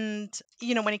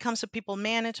when it comes to people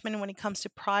management, when it comes to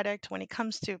product, when it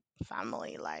comes to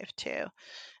family life too.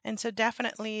 And so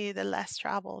definitely the less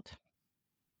traveled.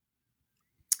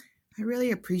 I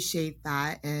really appreciate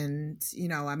that. And,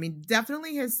 I mean,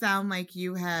 definitely has sound like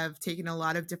you have taken a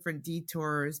lot of different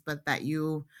detours, but that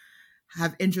you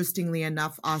have, interestingly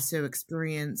enough, also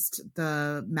experienced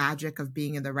the magic of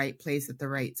being in the right place at the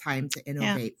right time to Yeah.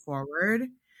 innovate forward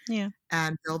Yeah.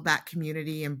 and build that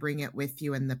community and bring it with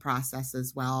you in the process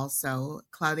as well. So,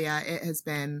 Claudia, it has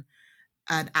been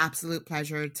an absolute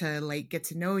pleasure to get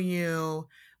to know you,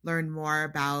 learn more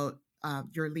about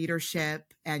your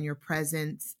leadership and your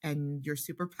presence and your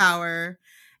superpower.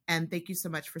 And thank you so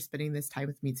much for spending this time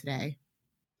with me today.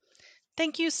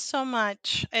 Thank you so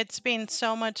much. It's been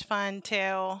so much fun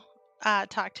to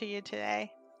talk to you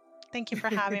today. Thank you for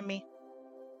having me.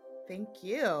 Thank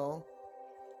you.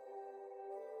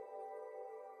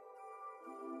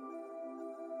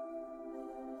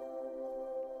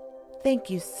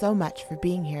 Thank you so much for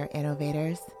being here,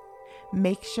 innovators.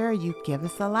 Make sure you give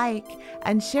us a like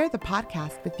and share the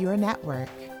podcast with your network.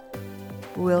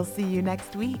 We'll see you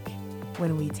next week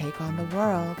when we take on the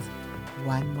world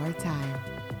one more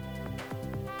time.